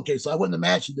it." I said, "Okay." So I went in the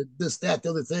match and did this, that, the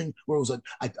other thing, where it was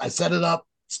I set it up,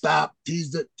 stopped,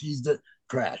 teased it,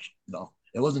 crash.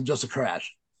 It wasn't just a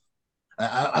crash.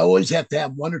 I always have to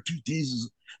have 1 or 2 teases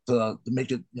to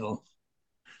make it,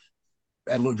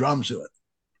 add a little drama to it.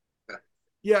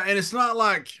 Yeah, and it's not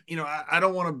like, I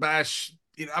don't want to bash,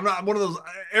 I'm not one of those,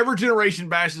 every generation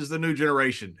bashes the new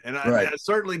generation. And I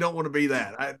certainly don't want to be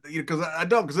that.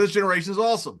 Because this generation is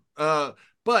awesome.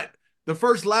 But the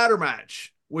first ladder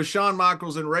match with Shawn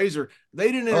Michaels and Razor,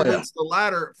 they didn't introduce the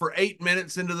ladder for 8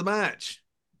 minutes into the match.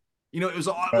 It was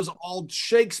all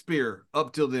Shakespeare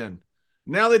up till then.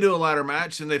 Now they do a ladder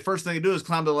match, and the first thing they do is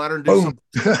climb the ladder and do something.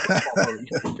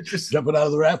 Jumping out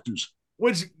of the rafters.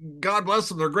 Which, God bless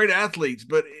them, they're great athletes,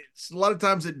 but a lot of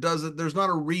times it doesn't. There's not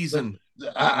a reason.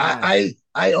 I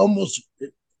almost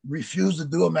refuse to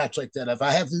do a match like that. If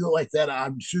I have to do it like that, I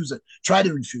refuse it. Try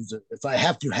to refuse it. If I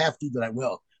have to, then I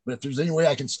will. But if there's any way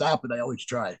I can stop it, I always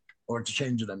try or to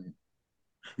change it. I mean,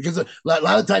 because a lot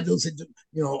of times they'll say,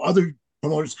 other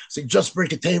promoters say, "Just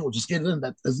break a table, just get it in."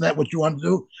 Isn't that what you want to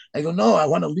do? I go, "No, I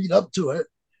want to lead up to it,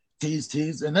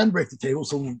 tease, and then break the table.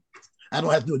 So I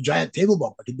don't have to do a giant table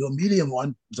bump. I can do a medium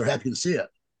one if they're happy to see it."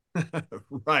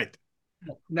 Right.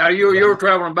 Now you were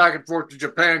traveling back and forth to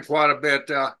Japan quite a bit.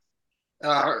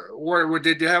 Where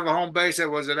did you have a home base?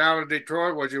 Was it out of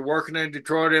Detroit? Was you working in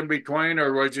Detroit in between,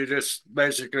 or was you just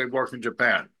basically working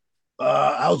Japan?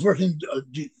 I was working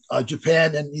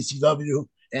Japan and ECW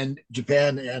and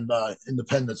Japan and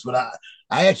Independence, but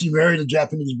I actually married a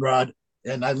Japanese broad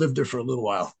and I lived there for a little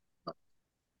while.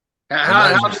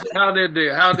 How did the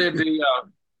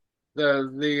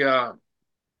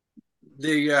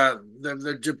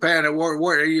Japan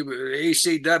where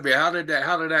ECW? How did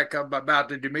that come about?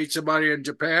 Did you meet somebody in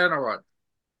Japan or what?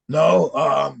 No,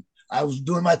 I was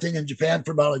doing my thing in Japan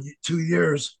for about 2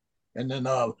 years, and then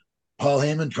Paul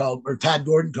Heyman Todd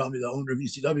Gordon called me, the owner of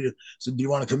ECW, said, "Do you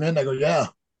want to come in?" I go, "Yeah."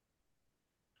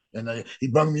 And he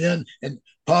brought me in, and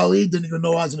Paul E didn't even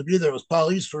know I was going to be there. It was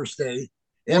Paul E's first day.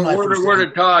 Where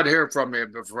did Todd hear from you?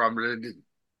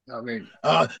 I mean,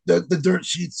 the dirt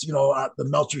sheets, the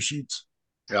Meltzer sheets.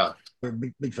 Yeah, they're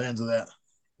big fans of that.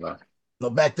 Yeah. So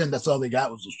back then, that's all they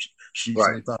got was the sheets.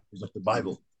 Right. And they thought it was like the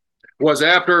Bible. Was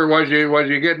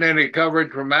you getting any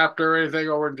coverage from after or anything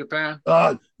over in Japan?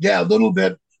 Yeah, a little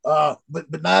bit,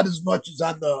 but not as much as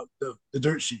on the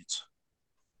dirt sheets.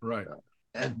 Right.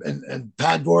 And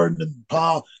Todd Gordon and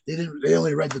Paul, they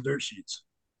only read the dirt sheets.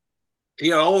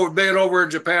 Being over in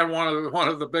Japan, one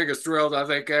of the biggest thrills I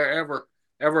think ever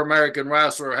American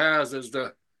wrestler has is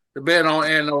to be in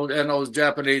those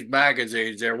Japanese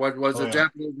magazines. There was Oh the yeah,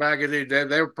 Japanese magazines.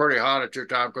 They were pretty hot at your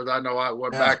time because I know I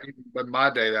went yeah, back in my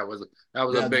day. That was a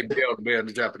yeah, big deal to be in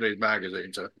the Japanese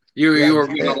magazine. So you yeah. you were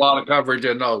getting a lot of coverage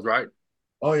in those, right?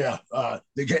 Oh yeah,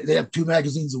 they have 2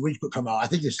 magazines a week that come out. I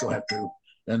think they still have 2,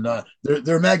 and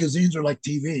their magazines are like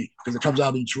TV because it comes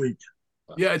out each week.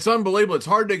 Yeah, it's unbelievable. It's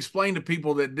hard to explain to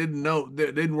people that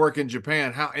didn't work in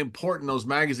Japan how important those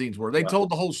magazines were. They told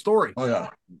the whole story. Oh yeah,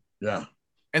 yeah.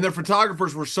 And their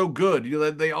photographers were so good.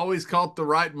 They always caught the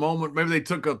right moment. Maybe they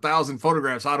took 1,000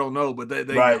 photographs. I don't know, but they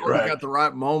Right, always right, got the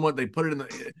right moment. They put it in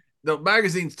the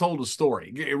magazines told a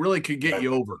story. It really could get right.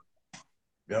 you over.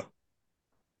 Yep.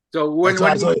 So That's when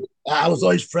why when you I was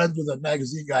always friends with a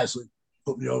magazine guy, so he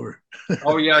put me over.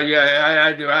 Oh yeah, yeah.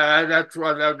 I do. That's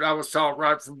what I was taught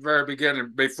right from the very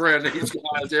beginning. Befriend these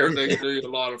guys. Everything do you a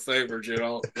lot of favors, you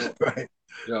know. Right.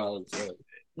 So.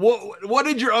 What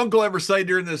did your uncle ever say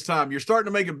during this time? You're starting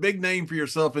to make a big name for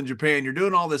yourself in Japan. You're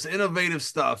doing all this innovative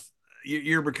stuff.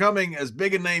 You're becoming as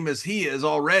big a name as he is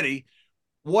already.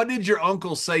 What did your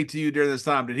uncle say to you during this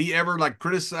time? Did he ever like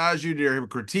criticize you? Did he ever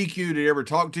critique you? Did he ever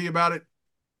talk to you about it?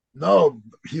 No,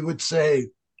 he would say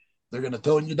they're going to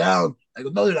tone you down. I go,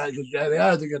 no, they're not. He goes, yeah, they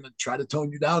are. They're going to try to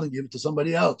tone you down and give it to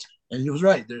somebody else. And he was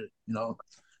right.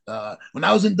 When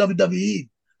I was in WWE,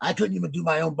 I couldn't even do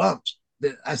my own bumps.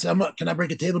 I said, can I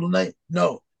break a table tonight?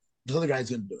 No. The other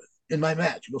guy's going to do it in my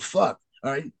match. You go, fuck.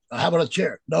 All right. How about a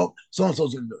chair? No, so and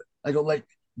so's going to do it. I go, like,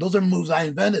 those are moves I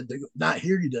invented. They go, not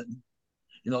here, you didn't.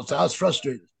 So I was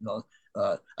frustrated.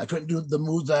 I couldn't do the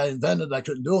moves I invented. I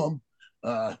couldn't do them.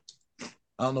 I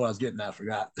don't know what I was getting at. I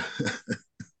forgot.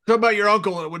 Talk about your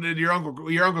uncle. What did your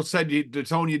uncle said to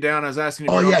tone you down? I was asking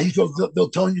if Oh your yeah, uncle. he goes, they'll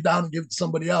tone you down and give it to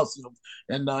somebody else.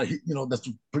 And that's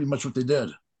pretty much what they did.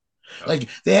 Like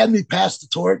they had me pass the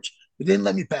torch, they didn't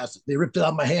let me pass it. They ripped it out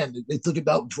of my hand. They took it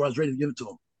out before I was ready to give it to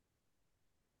them.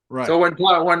 Right. So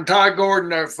when Todd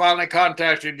Gordon finally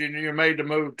contacted you, you made the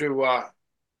move to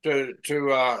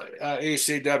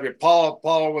ECW.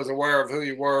 Paul was aware of who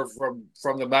you were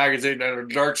from the magazine and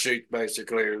the dirt sheet,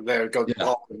 basically. There because Yeah,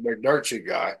 Paul was a big dirt sheet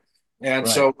guy, and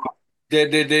right. so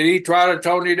did he try to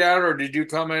tone you down, or did you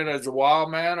come in as a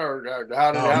wild man, or No,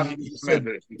 how did you he come said,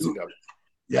 into ECW?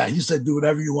 yeah, he said do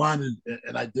whatever you want,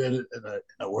 and I did it, and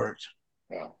it worked.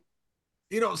 Yeah.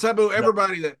 Sabu, Yep.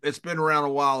 everybody that's been around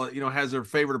a while, has their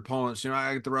favorite opponents.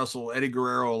 I get to wrestle Eddie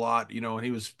Guerrero a lot, and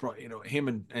he was,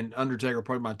 him and Undertaker are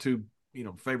probably my two,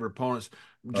 favorite opponents.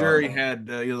 Jerry had,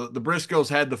 the Briscoes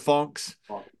had the Funks.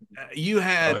 You Oh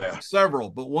had yeah.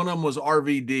 several, but one of them was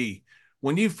RVD.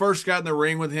 When you first got in the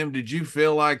ring with him, did you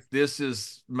feel like this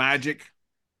is magic?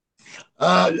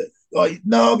 Uh,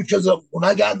 no, because when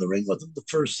I got in the ring with him the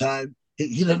first time,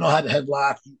 he didn't know how to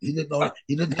headlock. He didn't know.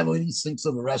 He didn't have any instincts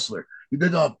of a wrestler. He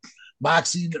did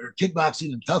boxing or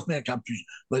kickboxing and tough man competition,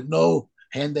 but no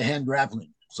hand-to-hand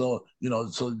grappling. So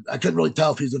I couldn't really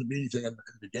tell if he was going to be anything in the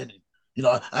beginning.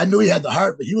 I knew he had the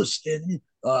heart, but he was skinny,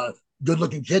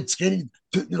 good-looking kid, skinny.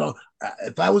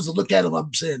 If I was to look at him,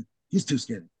 I'm saying he's too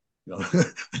skinny.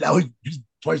 Now he's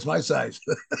twice my size.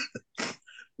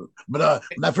 But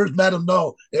when I first met him,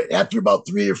 no. After about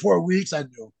 3 or 4 weeks, I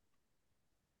knew.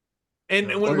 And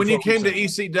Three or when you four came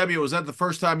weeks, to I knew. ECW, was that the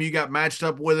first time you got matched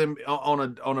up with him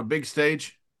on a big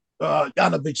stage? On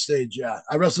a big stage, yeah.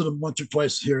 I wrestled him once or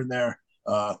twice here and there,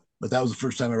 but that was the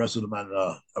first time I wrestled him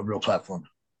on a real platform.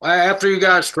 After you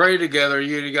guys trained together,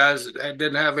 you guys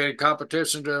didn't have any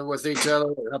competition with each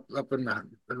other up in the Uh,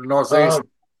 northeast,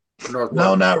 no,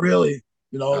 northwest. not really.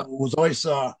 Yeah, It was always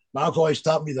my uncle always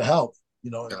taught me to help.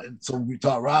 yeah, And so we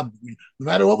taught Rob, no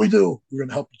matter what we do, we're going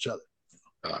to help each other.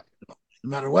 yeah. No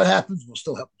matter what happens, we'll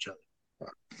still help each other.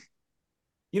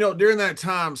 During that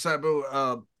time, Sabu,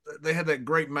 they had that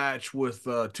great match with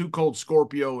Too Cold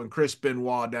Scorpio and Chris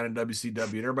Benoit down in WCW.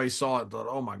 And everybody saw it and thought,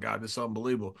 oh my God, this is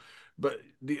unbelievable. But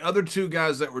the other two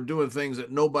guys that were doing things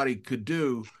that nobody could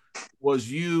do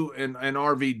was you and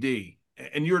RVD.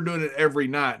 And you were doing it every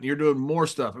night. And you're doing more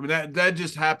stuff. I mean, that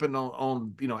just happened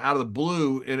on out of the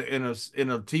blue in a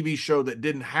TV show that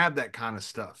didn't have that kind of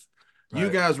stuff. You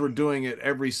Right. guys were doing it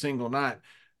every single night.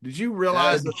 Did you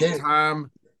realize And at the time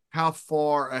how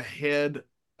far ahead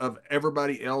of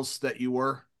everybody else that you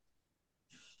were?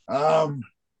 um,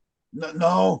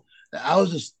 no, I was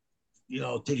just,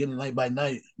 taking it night by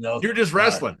night, You're just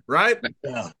wrestling, right?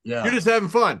 yeah, You're yeah. just having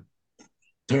fun.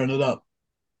 turn it up.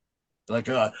 Like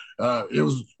it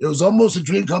was almost a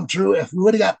dream come true. If we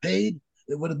would have got paid,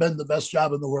 it would have been the best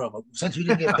job in the world. But since we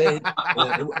didn't get paid,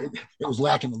 it was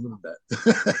lacking a little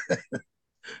bit.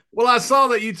 Well, I saw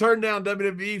that you turned down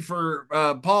WWE for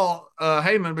Paul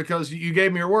Heyman because you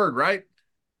gave me your word, right?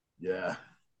 Yeah.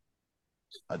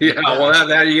 Yeah, well,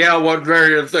 that wasn't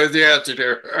very enthusiastic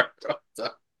here.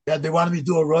 Yeah, they wanted me to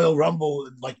do a Royal Rumble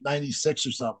in like '96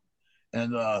 or something,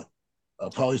 and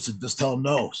Paulie said, "Just tell him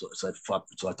no." So I said, "Fuck."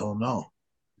 So I told him no.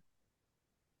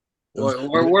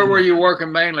 Where were you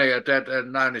working mainly at that at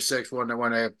 '96 when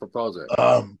they proposed it?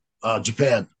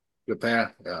 Japan.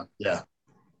 Japan, yeah. Yeah.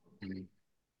 Mhm.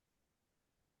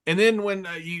 And then when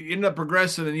you ended up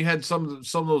progressing and you had some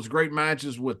of those great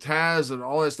matches with Taz and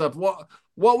all that stuff, what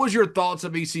was your thoughts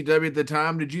of ECW at the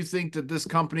time? Did you think that this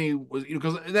company was,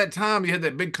 because at that time you had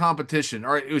that big competition,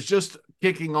 all right, it was just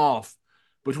kicking off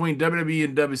between WWE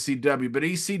and WCW, but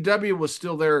ECW was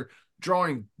still there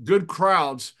drawing good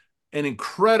crowds and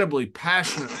incredibly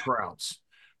passionate crowds.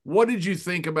 What did you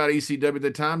think about ECW at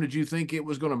the time? Did you think it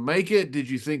was going to make it? Did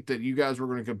you think that you guys were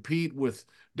going to compete with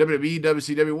WWE,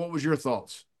 WCW? What was your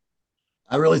thoughts?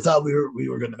 I really thought we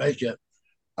were going to make it.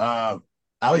 I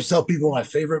always tell people my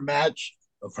favorite match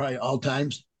of probably all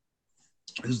times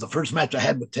is the first match I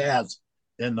had with Taz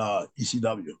in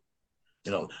ECW.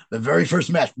 You know, the very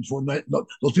first match before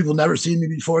those people never seen me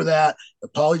before that.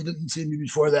 Paulie didn't see me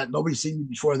before that. Nobody seen me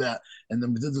before that. And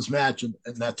then we did this match, and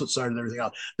that's what started everything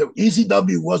out. The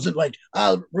ECW wasn't like,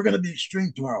 we're going to be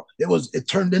extreme tomorrow. It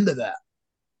turned into that.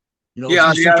 You know,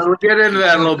 yeah, we'll get into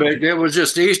that a little bit. It was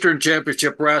just Eastern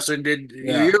Championship Wrestling.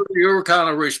 You were kind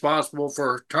of responsible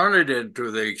for turning it into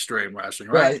the Extreme Wrestling,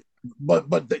 right? But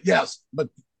yes, but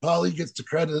Paulie gets the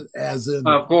credit as in.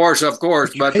 Of course.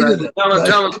 But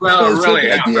tell us about it really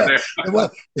happened.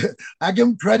 Well, I give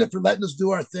him credit for letting us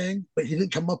do our thing, but he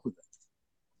didn't come up with it.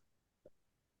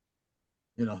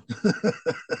 You know.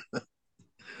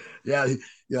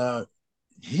 Yeah,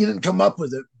 he didn't come up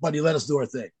with it, but he let us do our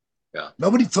thing. Yeah.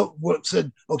 Nobody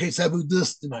said, "Okay, Sabu,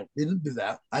 this tonight." He didn't do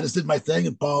that. I just did my thing,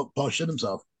 and Paul shit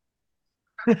himself.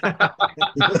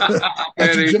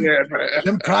 Actually,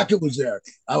 Jim Crockett was there.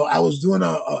 I was doing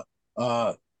a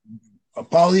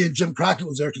Paulie and Jim Crockett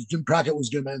was there because Jim Crockett was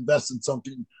going to invest in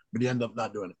something, but he ended up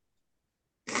not doing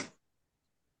it.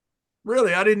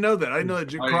 Really, I didn't know that. I didn't know that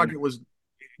Jim Crockett was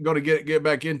going to get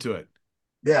back into it.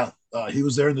 Yeah, he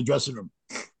was there in the dressing room.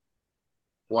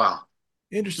 Wow.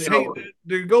 Interesting. So, hey,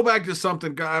 to go back to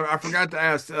something I forgot to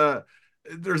ask.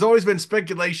 There's always been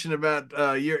speculation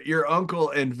about your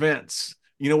uncle and Vince.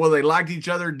 You know, whether they liked each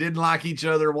other, didn't like each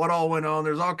other, what all went on.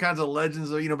 There's all kinds of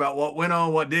legends of, about what went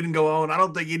on, what didn't go on. I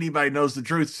don't think anybody knows the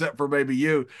truth except for maybe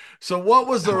you. So what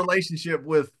was the relationship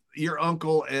with your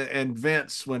uncle and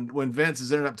Vince when Vince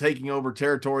has ended up taking over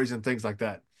territories and things like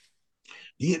that?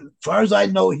 As far as I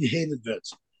know, he hated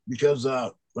Vince because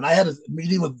when I had a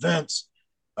meeting with Vince,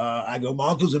 I go, my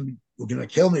uncle's going to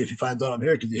kill me if he finds out I'm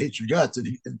here because he hates your guts.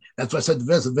 And that's what I said to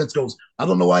Vince. And Vince goes, I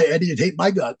don't know why Eddie would hate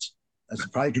my guts. I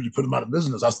said, probably because you put him out of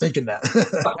business. I was thinking that.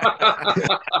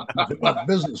 Put him out of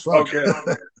business. Fuck. Okay.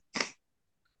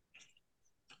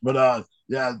 But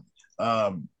yeah.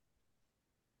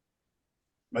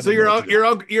 So your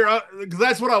because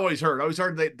that's what I always heard. I always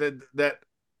heard that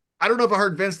I don't know if I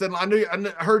heard Vince didn't.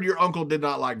 I heard your uncle did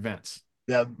not like Vince.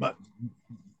 Yeah,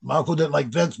 my uncle didn't like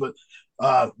Vince, but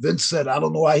Vince said, I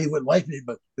don't know why he wouldn't like me,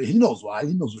 but he knows why.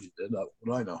 He knows what he did. What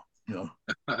do I know? You know.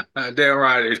 Damn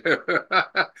right.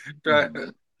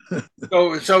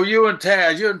 So you and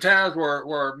Taz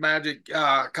were magic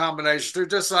combinations. They're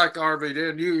just like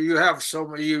RVD. And you have so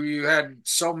many. You had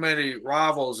so many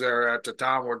rivals there at the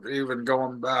time. With even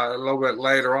going a little bit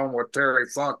later on with Terry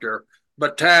Funk there.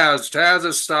 But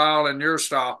Taz's style and your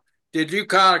style. Did you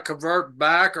kind of convert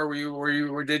back,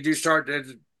 or did you start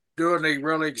doing the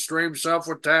really extreme stuff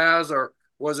with Taz, or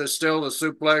was it still the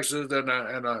suplexes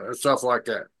and stuff like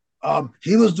that?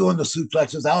 He was doing the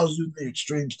suplexes. I was doing the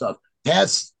extreme stuff.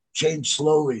 Taz changed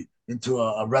slowly into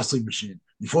a wrestling machine.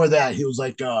 Before that, he was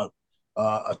like a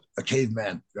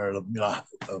caveman or a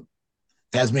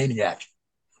Tasmaniac.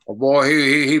 Oh boy,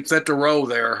 he fit the role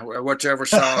there. Whichever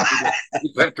side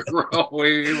he fit the role.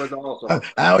 He was awesome.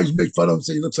 I always make fun of him,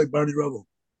 say he looks like Barney Rubble.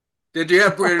 Did you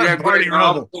have great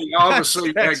obviously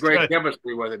you had great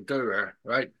chemistry with him too,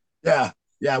 right?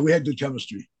 Yeah, we had good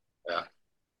chemistry. Yeah.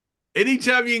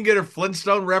 Anytime you can get a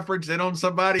Flintstone reference in on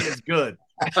somebody, it's good.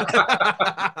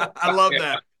 I love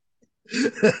that.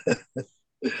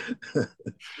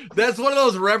 That's one of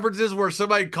those references where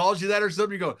somebody calls you that or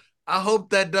something. You go, I hope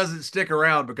that doesn't stick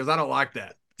around because I don't like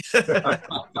that.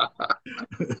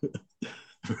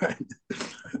 Right.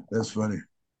 That's funny.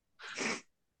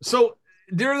 So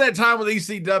during that time with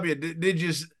ECW,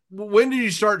 when did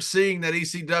you start seeing that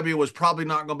ECW was probably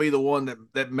not going to be the one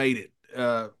that made it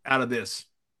out of this?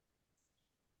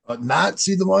 Not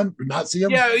see the one, or not see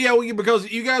him. Yeah, yeah, well, because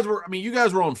you guys were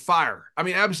on fire. I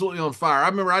mean, absolutely on fire. I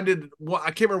remember I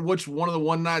can't remember which one of the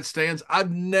one night stands.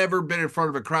 I've never been in front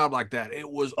of a crowd like that. It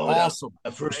was Oh yeah, awesome.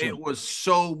 the first It one. was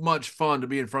so much fun to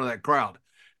be in front of that crowd.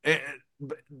 It,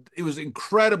 it was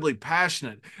incredibly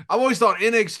passionate. I've always thought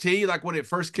NXT, like when it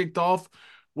first kicked off,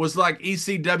 was like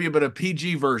ECW, but a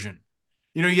PG version.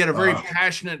 You had a very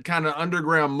passionate kind of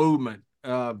underground movement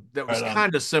that was Right on.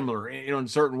 kind of similar, in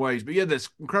certain ways. But you had this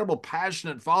incredible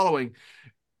passionate following.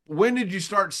 When did you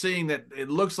start seeing that it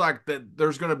looks like that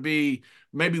there's going to be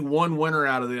maybe one winner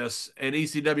out of this, and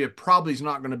ECW probably is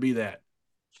not going to be that?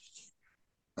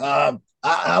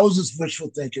 I was just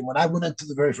wishful thinking when I went into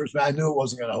the very first match. I knew it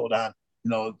wasn't going to hold on.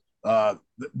 You know,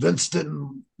 Vince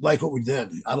didn't like what we did.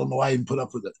 I don't know why he even put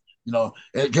up with it.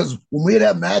 Because when we'd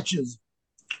have matches,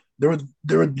 there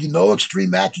would be no extreme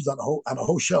matches on a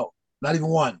whole show, not even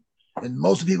one. And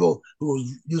most of the people who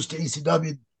was used to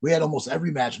ECW, we had almost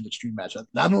every match an extreme match.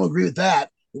 I don't agree with that,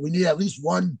 but we need at least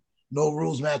one no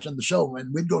rules match on the show.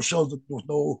 And we'd go shows with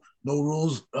no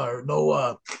rules or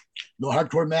no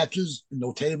hardcore matches,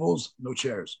 no tables, no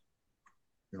chairs.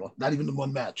 Not even in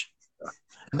one match.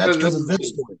 And that's because of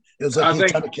Vince doing it. It was like I he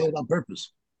think tried to kill it on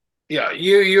purpose. Yeah,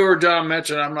 you or John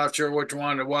mentioned, I'm not sure which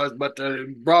one it was, but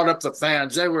brought up the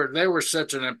fans. They were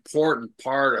such an important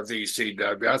part of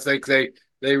ECW. I think they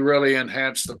really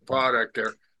enhanced the product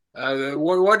there.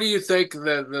 What do you think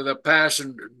the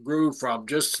passion grew from?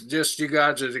 Just you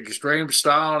guys' extreme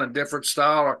style and different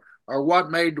style, or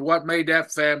what made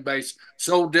that fan base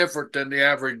so different than the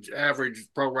average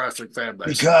pro wrestling fan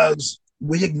base? Because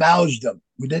we acknowledged them.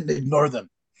 We didn't ignore them.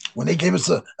 When they gave us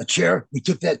a chair, we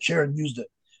took that chair and used it.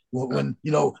 When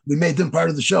we made them part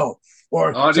of the show,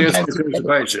 or Audience sometimes,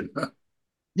 participation.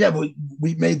 yeah,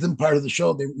 we made them part of the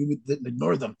show. We didn't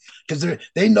ignore them because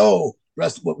they know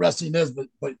what wrestling is,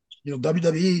 but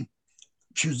WWE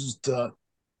chooses to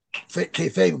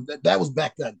kayfabe. That was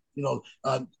back then.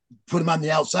 Put them on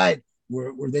the outside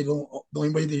where they don't. The only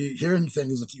way they hear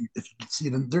anything is if you can see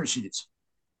it in dirt sheets.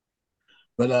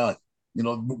 But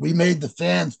we made the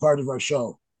fans part of our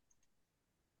show.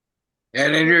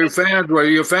 And then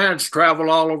your fans travel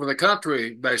all over the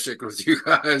country, basically, with you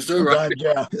guys too, right? Sometimes,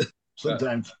 yeah, Uh,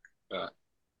 sometimes. uh,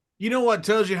 You know what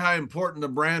tells you how important the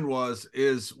brand was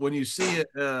is when you see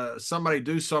it, somebody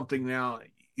do something now.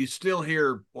 You still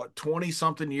hear 20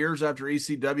 something years after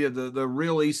ECW, the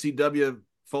real ECW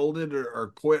folded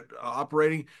or quit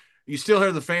operating. You still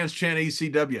hear the fans chant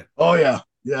ECW. Oh yeah,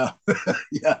 yeah,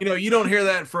 yeah. You don't hear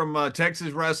that from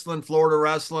Texas wrestling, Florida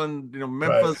wrestling, Right,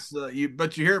 Memphis.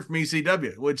 But you hear it from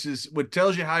ECW, which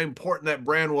tells you how important that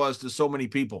brand was to so many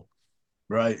people.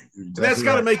 right. And that's Exactly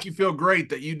got to right. make you feel great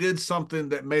that you did something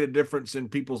that made a difference in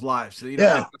people's lives. So, I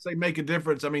Yeah, say make a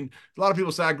difference. I mean, a lot of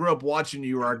people say I grew up watching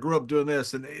you or I grew up doing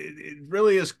this, and it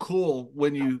really is cool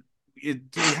when it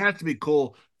has to be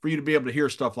cool for you to be able to hear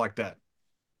stuff like that.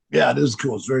 yeah. It is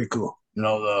cool. It's very cool.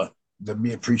 The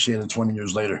me appreciated 20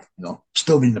 years later.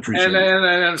 Still being and, appreciated. and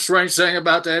and the strange thing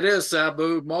about that is,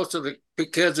 Sabu, most of the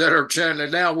kids that are chanting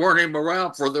it now weren't even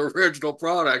around for the original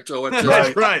product. So it's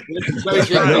That's Right. right. it's That's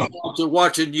basically right.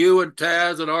 watching you and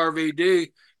Taz and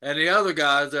RVD and the other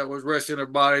guys that was risking their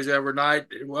bodies every night,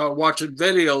 watching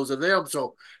videos of them.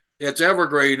 So it's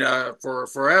evergreen for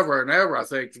forever and ever. I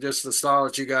think just the style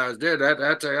that you guys did.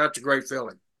 That's a great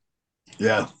feeling.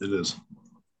 Yeah, it is.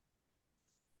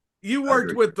 You I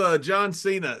worked agree. with John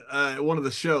Cena at one of the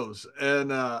shows,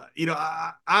 and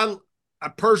I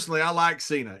personally I like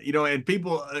Cena. And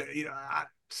people,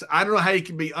 I don't know how he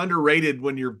can be underrated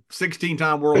when you're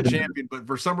 16-time world champion, but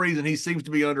for some reason he seems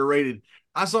to be underrated.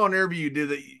 I saw an interview you did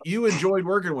that you enjoyed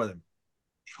working with him.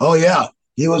 Oh yeah,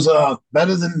 he was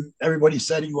better than everybody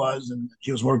said he was, and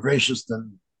he was more gracious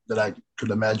than I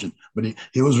could imagine. But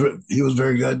he was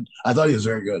very good. I thought he was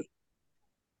very good.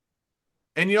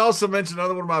 And you also mentioned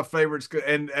another one of my favorites,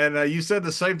 and you said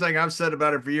the same thing I've said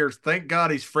about it for years. Thank God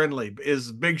he's friendly.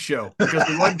 Is Big Show because if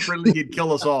he wasn't friendly, he'd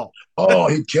kill us all. Oh,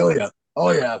 he'd kill you.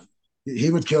 Oh yeah, he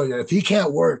would kill you if he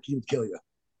can't work. He would kill you.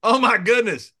 Oh my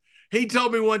goodness. He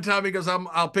told me one time, he goes,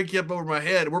 I'll pick you up over my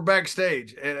head. We're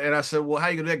backstage. And I said, well, how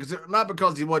you gonna do that? Because not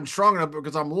because he wasn't strong enough, but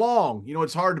because I'm long.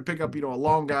 It's hard to pick up, a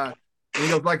long guy. And he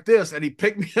goes like this, and he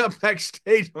picked me up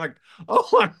backstage. I'm like, oh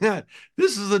my God,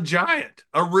 this is a giant,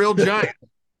 a real giant.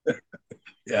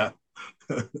 Yeah,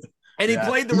 And he yeah.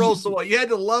 played the role so well. You had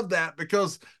to love that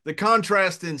because the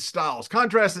contrast in styles.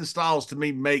 Contrast in styles to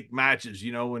me make matches.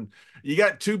 When you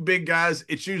got two big guys,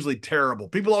 it's usually terrible.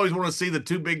 People always want to see the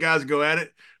two big guys go at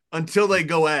it. until they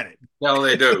go at it. No,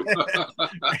 they do.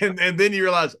 and then you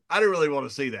realize I didn't really want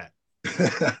to see that.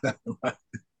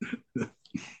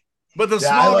 But the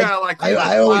small guy like you that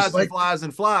I always flies and flies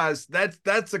and flies,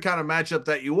 that's the kind of matchup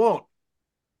that you want.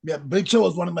 Yeah, Big Show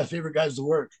was one of my favorite guys to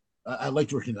work. I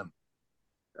liked working him.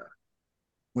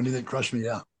 When he didn't crush me,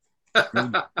 yeah.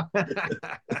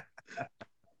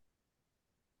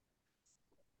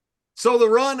 So the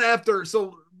run after,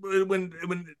 so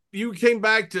when you came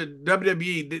back to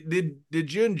WWE,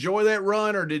 did you enjoy that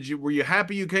run, or were you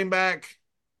happy you came back?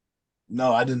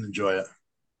 No, I didn't enjoy it.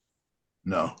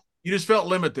 No. You just felt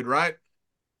limited, right?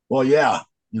 Well, yeah,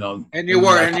 and you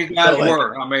were, and you guys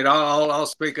were. I mean, I'll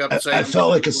speak up and say I felt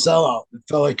like a sellout. It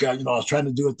felt like I was trying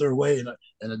to do it their way, and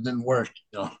it didn't work.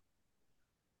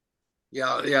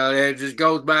 Yeah, it just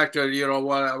goes back to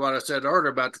what I said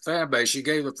earlier about the fan base. You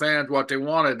gave the fans what they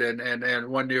wanted, and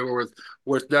when you were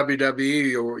with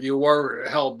WWE, you were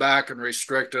held back and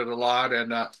restricted a lot,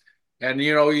 and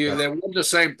they weren't the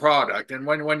same product. And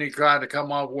when you try to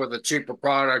come up with a cheaper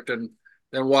product and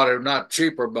then not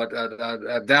cheaper, but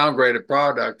a downgraded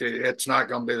product, it's not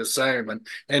going to be the same.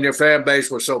 And your fan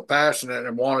base was so passionate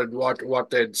and wanted what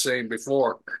they'd seen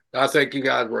before. I think you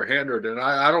guys were hindered, and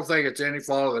I don't think it's any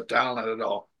fault of the talent at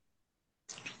all.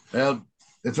 Well,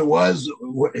 if it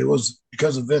was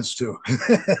because of Vince too.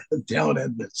 Talent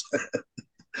and Vince.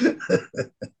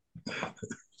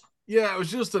 Yeah, it was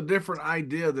just a different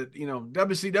idea that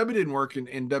WCW didn't work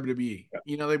in WWE.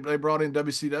 They brought in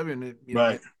WCW and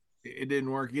it didn't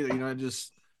work either.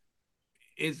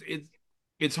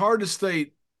 It's hard to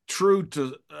stay true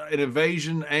to an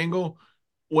invasion angle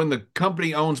when the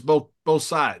company owns both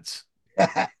sides.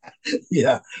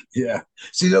 Yeah.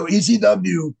 See,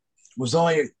 ECW was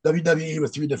only WWE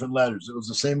with 3 different letters. It was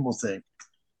the same old thing.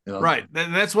 Right.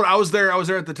 And that's what I was there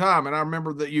at the time. And I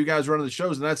remember that you guys running the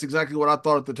shows, and that's exactly what I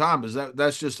thought at the time, is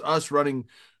that's just us running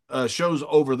shows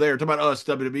over there. Talking about us,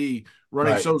 WWE,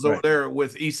 running shows over there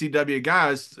with ECW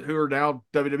guys who are now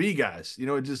WWE guys.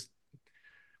 It just,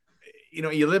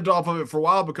 you lived off of it for a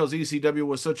while because ECW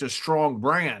was such a strong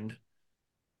brand,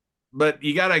 but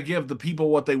you got to give the people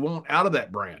what they want out of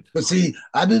that brand. But see,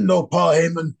 I didn't know Paul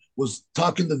Heyman was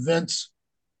talking to Vince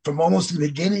from almost the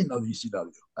beginning of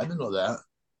ECW. I didn't know that.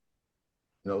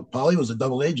 Paulie was a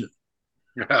double agent.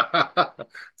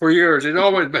 For years. He's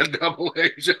always been double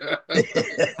agent.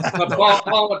 But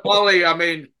Paulie, I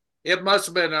mean, it must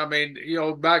have been,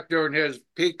 back during his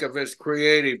peak of his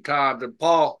creative time. And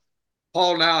Paul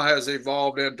now has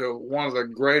evolved into one of the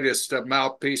greatest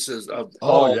mouthpieces of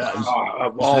all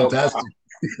time.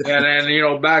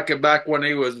 And back when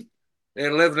he was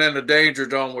living in the danger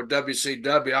zone with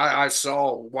WCW, I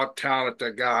saw what talent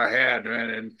that guy had,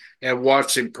 and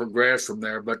watched him progress from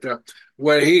there. But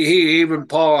when even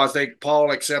Paul, I think Paul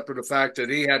accepted the fact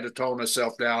that he had to tone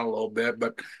himself down a little bit.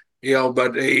 But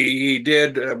he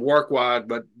did work wide.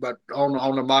 But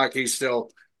on the mic, he's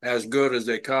still as good as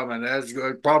they come, and as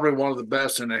good, probably one of the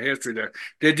best in the history there.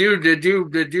 Did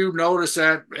you notice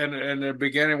that in the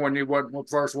beginning when you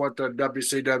first went to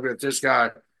WCW? This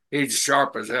guy. He's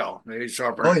sharp as hell. He's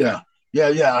sharper. Oh yeah,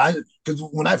 yeah. Because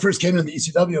when I first came into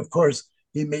ECW, of course,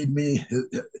 he made me.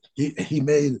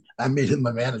 I made him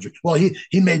my manager. Well, he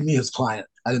made me his client.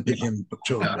 I didn't pick him.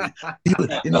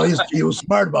 He was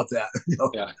smart about that.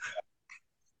 Yeah.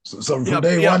 So from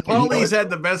day one, Paulie's had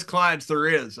the best clients there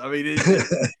is. I mean,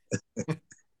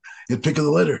 you pick of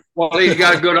the litter. Well, he's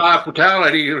got a good eye for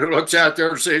talent. He looks out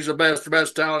there and sees the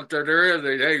best talent that there is.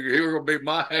 Hey, you're gonna be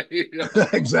mine.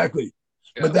 Exactly.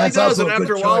 Yeah. But that's also and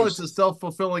after a while, it's a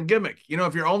self-fulfilling gimmick.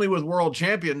 If you're only with world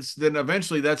champions, then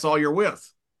eventually that's all you're with.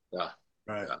 Yeah.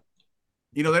 Right.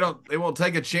 They won't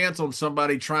take a chance on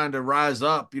somebody trying to rise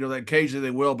up. That occasionally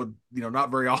they will, but not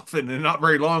very often and not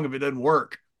very long if it doesn't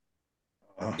work.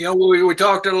 We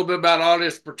talked a little bit about all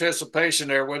this participation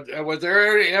there. Was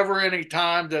there ever any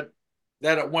time that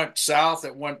it went south,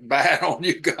 that went bad on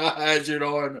you guys,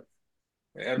 and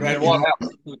what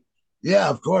happened? Yeah,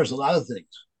 of course, a lot of things.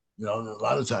 A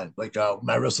lot of times, like when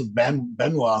I wrestled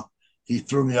Benoit, he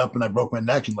threw me up and I broke my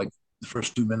neck in like the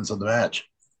first 2 minutes of the match.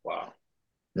 Wow.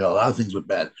 A lot of things went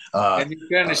bad. And you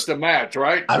finished the match,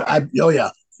 right? Oh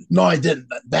yeah. No, I didn't.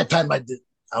 That time I didn't.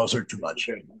 I was hurt too much.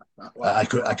 Wow. I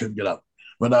couldn't get up.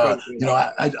 But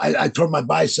I tore my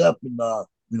bicep and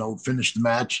finished the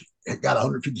match. It got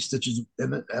 150 stitches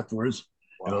in it afterwards.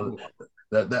 Wow.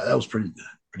 That was pretty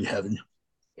heavy.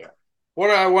 What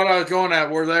I was going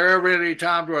at, were there ever any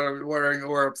times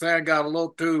where a fan got a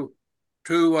little too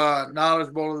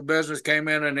knowledgeable of the business, came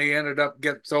in and he ended up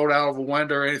getting thrown out of a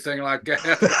window or anything like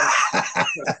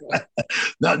that?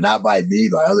 Not by me,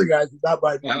 by other guys, but not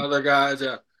by me. Other guys,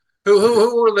 yeah.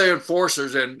 Who were the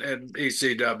enforcers in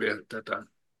ECW at that time?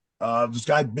 This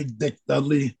guy, Big Dick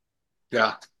Dudley.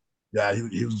 Yeah, Yeah,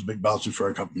 he was a big bouncer for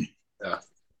our company yeah.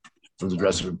 for the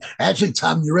dressing room. Actually,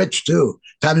 Tommy Rich too.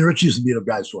 Tommy Rich used to beat up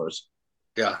guys for us.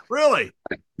 Yeah. Really?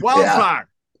 Yeah, Wildfire.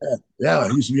 yeah,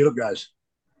 he used to beat up guys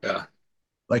Yeah.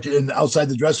 like in outside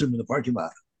the dressing room in the parking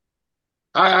lot.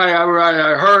 I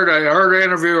heard an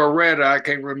interview or read, I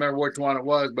can't remember which one it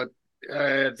was, but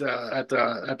at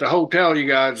the hotel you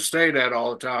guys stayed at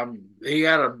all the time, he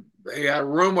had a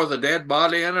room with a dead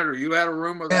body in it, or you had a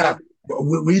room with a Yeah, dead.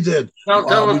 we did. Tell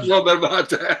us a little bit about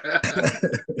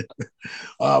that.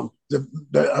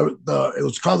 It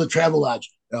was called the Travel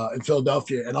Lodge in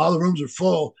Philadelphia, and all the rooms are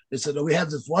full. They said, "Oh, we have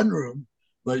this one room,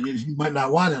 but you might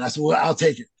not want it." And I said, "Well, I'll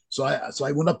take it." So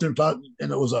I went up there and found,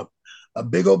 and it was a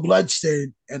big old blood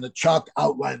stain and a chalk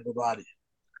outline of the body.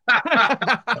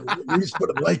 We just put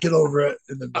a blanket over it,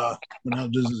 and then went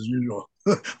out just as usual.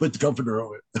 Put the comforter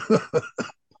over it.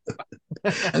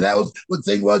 And that was the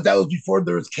thing was that was before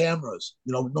there was cameras.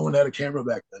 You know, no one had a camera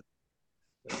back then.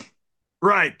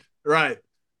 Right, right.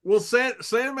 Well,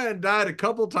 Sandman died a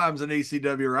couple times in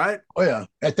ECW, right? Oh yeah,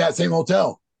 at that same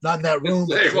hotel, not in that room.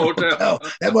 Same hotel.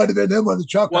 That might have been him on the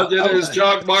chalk. Was it his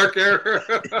chalk marker?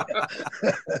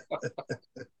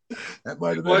 That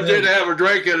might have been. One did have a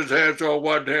drink in his hand, so it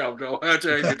wasn't him. No, that's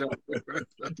how you know.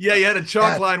 Yeah, you had a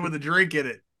chalk line with a drink in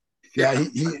it. Yeah,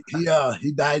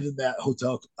 he died in that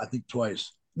hotel, I think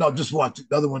twice. No, just once.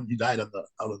 The other one he died out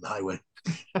on the highway.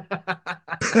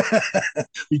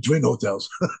 Between hotels.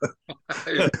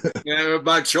 Yeah,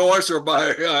 by choice or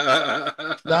by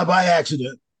not by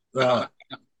accident. Yeah,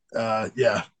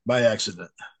 by accident.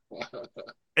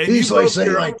 And he used to always say,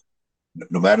 like,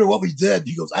 no matter what we did,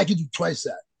 he goes, I could do twice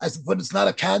that. I said, but it's not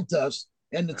a contest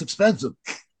and it's expensive.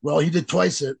 Well, he did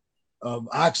twice it.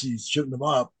 Oxy's shooting him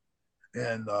up,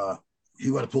 and he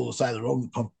went to pull the side of the road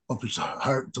and pump his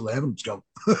heart until the ambulance come.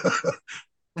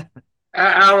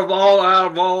 Out of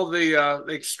all the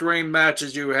extreme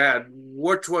matches you had,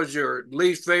 which was your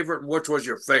least favorite and which was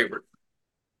your favorite?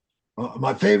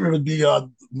 My favorite would be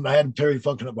when I had Terry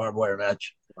Funk in a barbed wire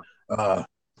match, and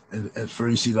for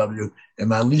ECW, and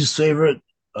my least favorite,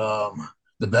 the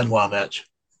Benoit match.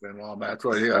 Benoit match.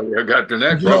 Well, yeah, I got the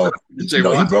neck. He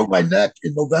broke my neck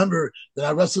in November. Then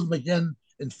I wrestled him again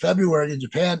in February in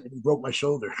Japan, and he broke my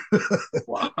shoulder.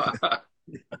 Wow.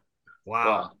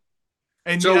 Wow.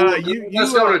 And so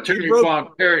let's go to Terry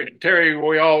Funk. Terry,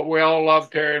 we all love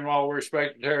Terry and we all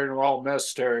respect Terry and we all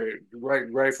miss Terry.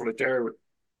 Grateful to Terry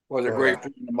was a great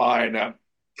friend of mine.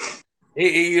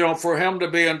 He, for him to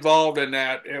be involved in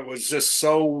that, it was just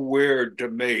so weird to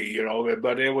me,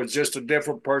 but it was just a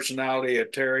different personality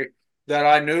at Terry that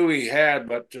I knew he had,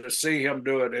 but to see him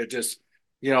do it, it just,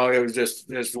 it was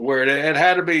just weird. It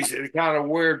had to be kind of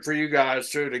weird for you guys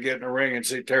too, to get in the ring and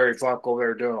see Terry Funk over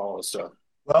there doing all this stuff.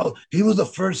 Well, he was the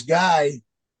first guy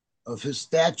of his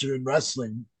stature in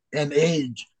wrestling and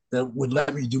age that would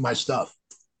let me do my stuff.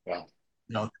 Yeah.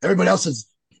 Everybody else says,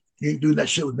 you ain't doing that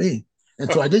shit with me.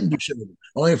 And so I didn't do shit with him.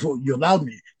 Only if you allowed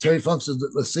me. Terry Funk says,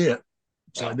 let's see it.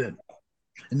 So I did.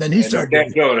 And then he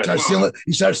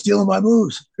started stealing my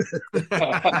moves.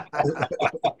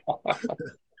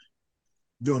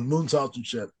 Doing moonsaults and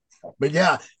shit. But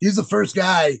yeah, he's the first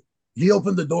guy. He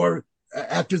opened the door.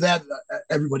 After that,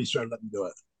 everybody started letting me do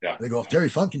it. Yeah. They go, Terry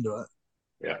Funk can do it.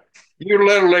 Yeah. You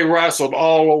literally wrestled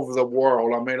all over the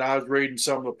world. I mean, I was reading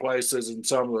some of the places and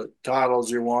some of the titles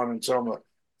you won and some of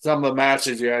the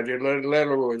matches you had. You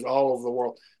literally was all over the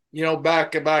world.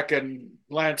 Back in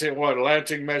Lansing,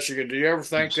 Michigan. Do you ever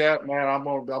think that, man, I'm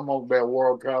gonna be a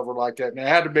world traveler like that? And it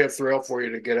had to be a thrill for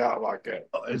you to get out like that.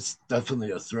 It's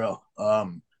definitely a thrill.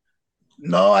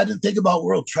 No, I didn't think about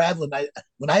world traveling.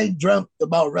 When I dreamt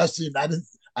about wrestling, I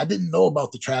didn't know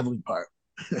about the traveling part.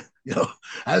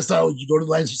 I just thought you go to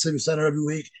the Lansing Civic Center every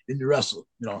week and you wrestle.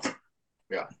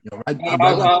 Yeah. I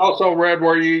also read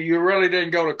where you really didn't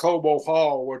go to Cobo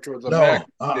Hall, which was a mecca.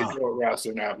 Didn't go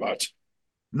wrestling that much.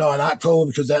 No, not Cobo,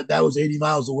 because that was 80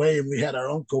 miles away, and we had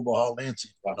our own Cobo Hall, Lansing.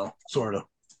 Sort of.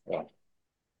 Yeah.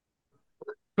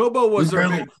 Cobo was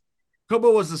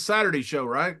the Saturday show,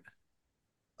 right?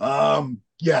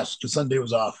 Yes, because Sunday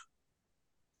was off.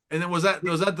 And then was that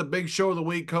the big show of the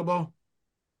week, Cobo?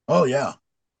 Oh yeah.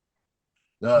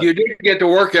 You did get to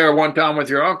work there one time with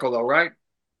your uncle, though, right?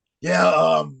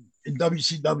 Yeah, in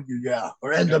WCW, yeah,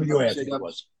 or NWA, I think it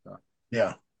was. Yeah,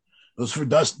 it was for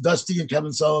Dusty and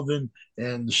Kevin Sullivan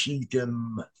and the Sheik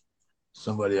and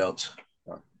somebody else.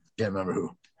 Can't remember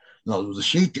who. No, it was the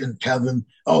Sheik and Kevin.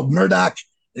 Oh, Murdoch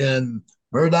and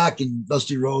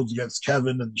Dusty Rhodes against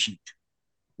Kevin and the Sheik.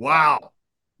 Wow.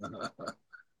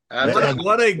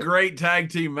 What a great tag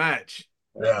team match.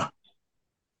 Yeah.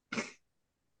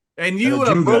 And you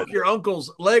broke your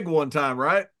uncle's leg one time,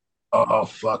 right? Oh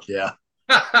fuck yeah.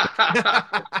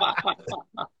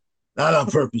 Not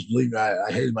on purpose, believe me.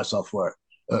 I hated myself for it.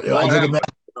 I did a match,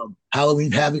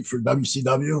 Halloween Havoc for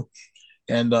WCW,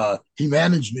 and he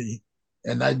managed me,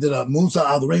 and I did a moonsault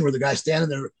out of the ring where the guy's standing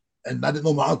there, and I didn't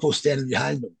know my uncle was standing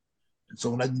behind him. And so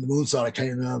when I did the moonsault, I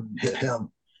came in and hit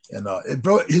him, and it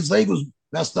broke. His leg was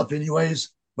messed up anyways,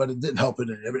 but it didn't help it.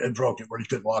 It broke it where he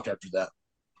couldn't walk after that.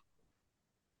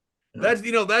 That's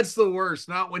that's the worst.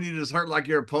 Not when you just hurt like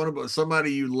your opponent, but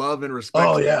somebody you love and respect.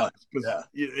 Oh yeah, yeah.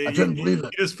 I couldn't believe it.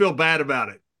 You just feel bad about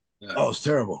it. Yeah. Oh, it's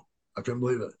terrible. I couldn't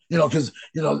believe it. Because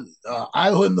I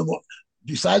owe him the most.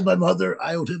 Besides my mother,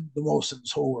 I owed him the most in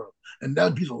this whole world, and that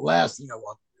would be the last thing I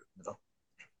want to do.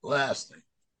 Last thing.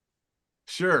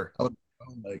 Sure.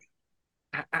 Like,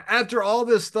 after all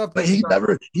this stuff, but he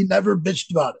never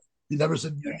bitched about it. He never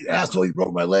said, "You asshole, you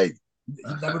broke my leg." He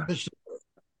never bitched.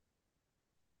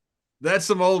 That's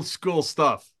some old school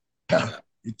stuff. Yeah,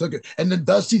 he took it. And then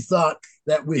Dusty thought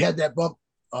that we had that bump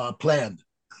planned.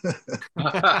 We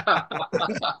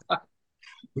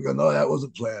go, no, that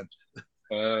wasn't planned.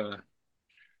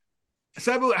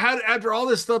 Sabu, after all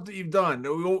this stuff that you've done,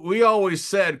 we always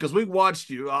said, because we watched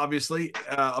you, obviously,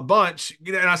 a bunch,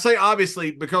 and I say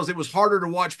obviously because it was harder to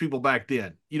watch people back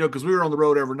then, because we were on the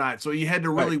road every night. So you had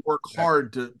to really work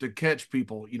hard to catch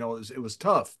people. It was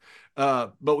tough.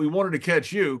 But we wanted to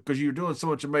catch you because you were doing so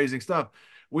much amazing stuff.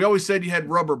 We always said you had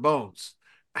rubber bones.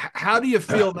 How do you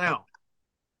feel now?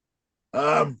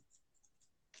 I'll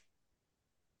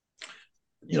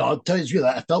tell you the truth.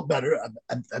 I felt better.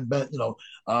 I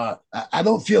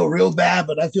don't feel real bad,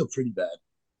 but I feel pretty bad.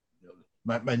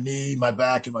 My knee, my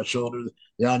back, and my shoulder,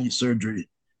 they all need surgery.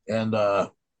 And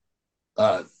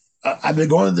I've been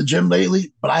going to the gym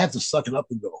lately, but I have to suck it up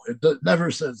and go. It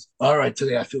never says, all right,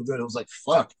 today I feel good. It was like,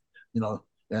 fuck, and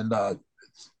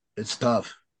it's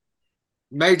tough.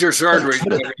 Major surgery.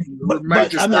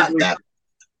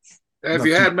 Have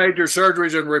you had major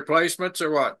surgeries and replacements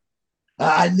or what?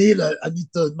 I need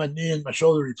my knee and my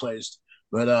shoulder replaced,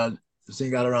 but this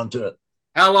thing got around to it.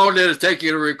 How long did it take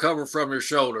you to recover from your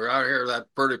shoulder? I hear that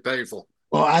pretty painful.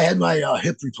 Well, I had my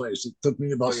hip replaced. It took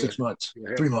me about 6 months,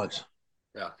 3 months.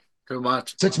 Yeah, 2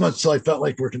 months. 6 months till I felt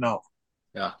like working out.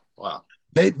 Yeah, wow.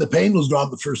 The pain was gone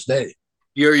the first day.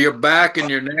 Your back and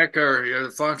your neck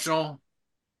are functional?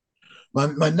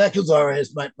 My neck is all right.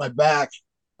 My back,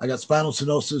 I got spinal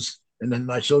stenosis, and then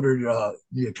my shoulder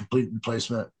need a complete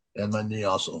replacement, and my knee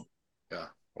also. Yeah,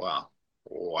 wow.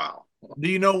 Do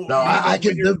you know? No, I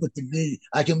can live with the knee.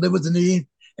 I can live with the knee,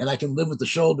 and I can live with the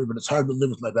shoulder, but it's hard to live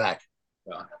with my back.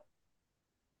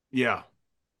 Yeah.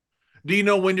 Do you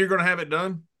know when you're going to have it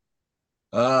done?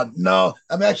 No,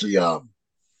 I'm actually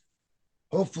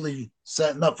hopefully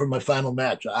setting up for my final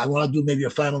match. I want to do maybe a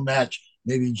final match,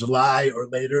 maybe in July or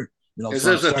later. Is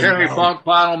this a Terry Funk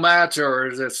final match, or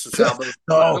is this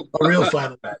no, a real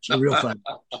final match? A real final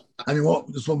match. I mean,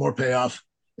 just one more payoff.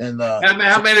 And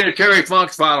how many Terry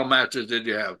Funk's final matches did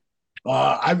you have?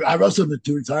 I wrestled in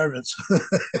 2 retirements.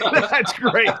 That's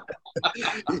great.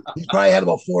 He probably had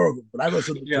about 4 of them, but I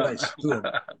wrestled in twice, 2 of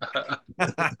them.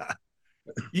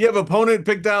 You have an opponent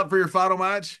picked out for your final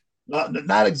match?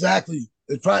 Not exactly.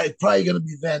 It's probably going to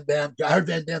be Van Dam. I heard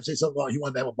Van Dam say something about he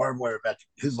wanted to have a barbed wire match.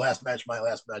 His last match, my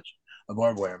last match, a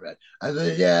barbed wire match. I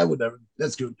said, yeah, whatever.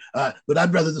 That's good. But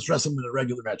I'd rather just wrestle him in a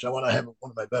regular match. I want to have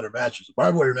one of my better matches. A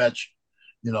barbed wire match,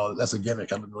 that's a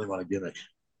gimmick. I don't really want a gimmick.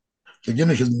 The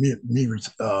gimmick is me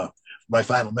my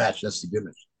final match. That's the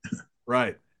gimmick.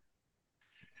 Right.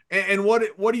 And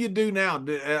what do you do now?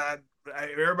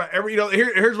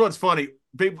 Here's what's funny.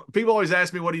 People always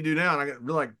ask me, what do you do now? And I'm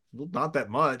like, well, not that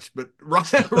much. But Rod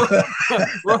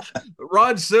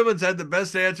Simmons had the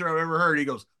best answer I've ever heard. He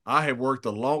goes, I have worked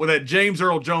with that James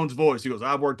Earl Jones voice. He goes,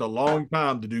 I've worked a long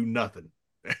time to do nothing.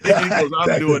 He goes,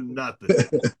 I'm doing nothing.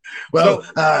 Well,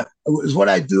 is what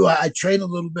I do. I train a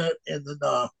little bit, and then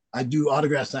I do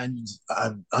autograph signings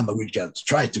on the weekends.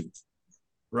 Try to.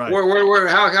 Right.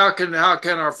 How can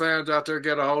our fans out there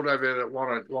get a hold of you that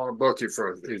want to book you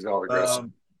for these autographs?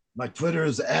 My Twitter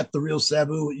is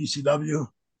 @TheRealSabu ECW.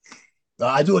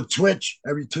 I do a Twitch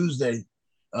every Tuesday.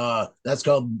 That's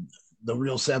called The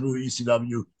Real Sabu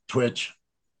ECW Twitch.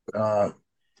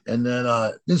 And then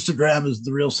Instagram is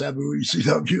The Real Sabu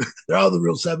ECW. They're all The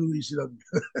Real Sabu ECW.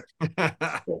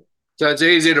 So it's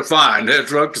easy to find. It's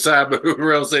Rook Sabu,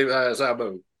 Real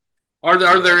Sabu. Are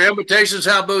there invitation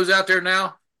Sabus out there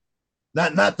now?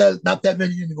 Not that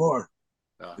many anymore.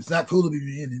 It's not cool to be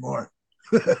me anymore.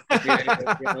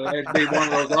 It'd be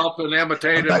one of those often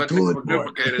imitated but never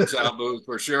duplicated SABUs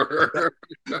for sure.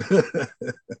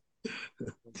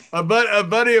 A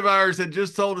buddy of ours had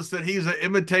just told us that he's an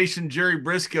imitation Jerry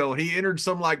Briscoe. He entered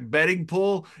some like betting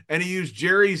pool and he used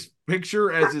Jerry's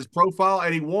picture as his profile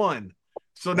and he won.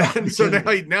 So now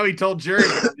he told Jerry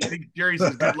that he thinks Jerry's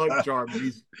his good luck charm.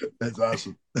 That's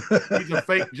awesome. He's a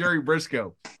fake Jerry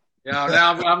Briscoe. Yeah,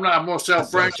 now I'm gonna sell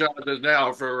franchises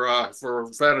now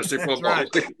for fantasy football. Right.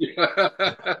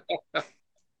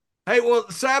 Hey, well,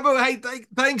 Sabu, hey,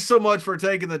 thanks so much for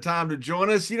taking the time to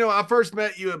join us. You know, I first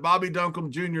met you at Bobby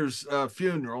Duncombe Jr.'s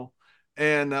funeral,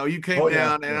 and you came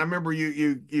down, and I remember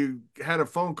you had a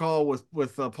phone call with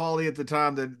Paulie at the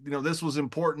time that this was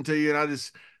important to you, and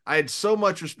I had so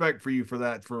much respect for you for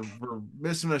that, for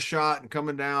missing a shot and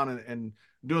coming down and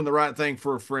doing the right thing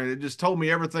for a friend. It just told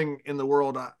me everything in the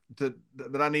world that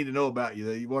I need to know about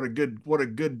you. What a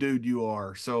good dude you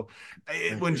are. So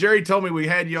when Jerry told me we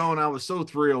had you on, I was so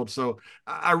thrilled. So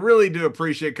I really do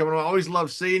appreciate coming on. I always love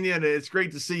seeing you, and it's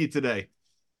great to see you today.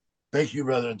 Thank you,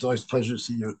 brother. It's always a pleasure to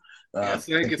see you.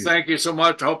 Thank you so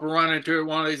much. I hope we run into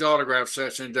one of these autograph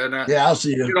sessions. And I'll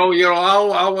see you.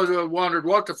 I was wondered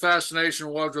what the fascination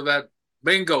was with that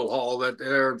bingo hall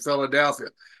there in Philadelphia.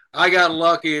 I got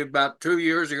lucky about 2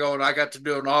 years ago, and I got to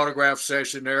do an autograph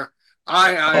session there.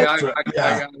 I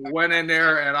went in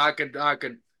there, and I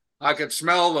could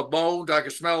smell the bones, I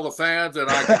could smell the fans, and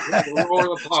I could roar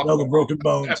the pop. Smell the broken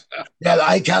bones. Yeah, the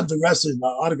Icons of Wrestling, the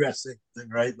autograph thing,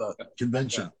 right? The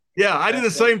convention. Yeah, I did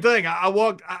the same thing. I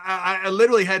walked. I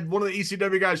literally had one of the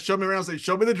ECW guys show me around, say,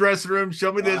 "Show me the dressing room.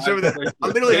 Show me this. Show me that." I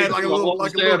literally had like a little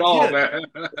kid. Man.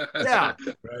 Yeah,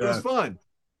 it was fun.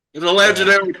 It's a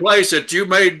legendary place that you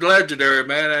made legendary,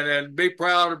 man, and be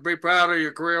proud of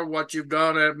your career, what you've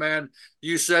done. And man,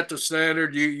 you set the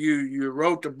standard. You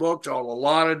wrote the books on a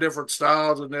lot of different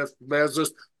styles in this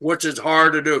business, which is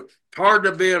hard to do. It's hard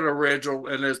to be an original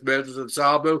in this business. And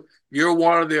Sabu, you're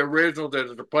one of the originals.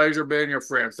 It's a pleasure being your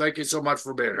friend. Thank you so much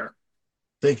for being here.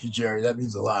 Thank you, Jerry. That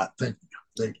means a lot. Thank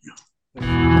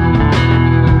you.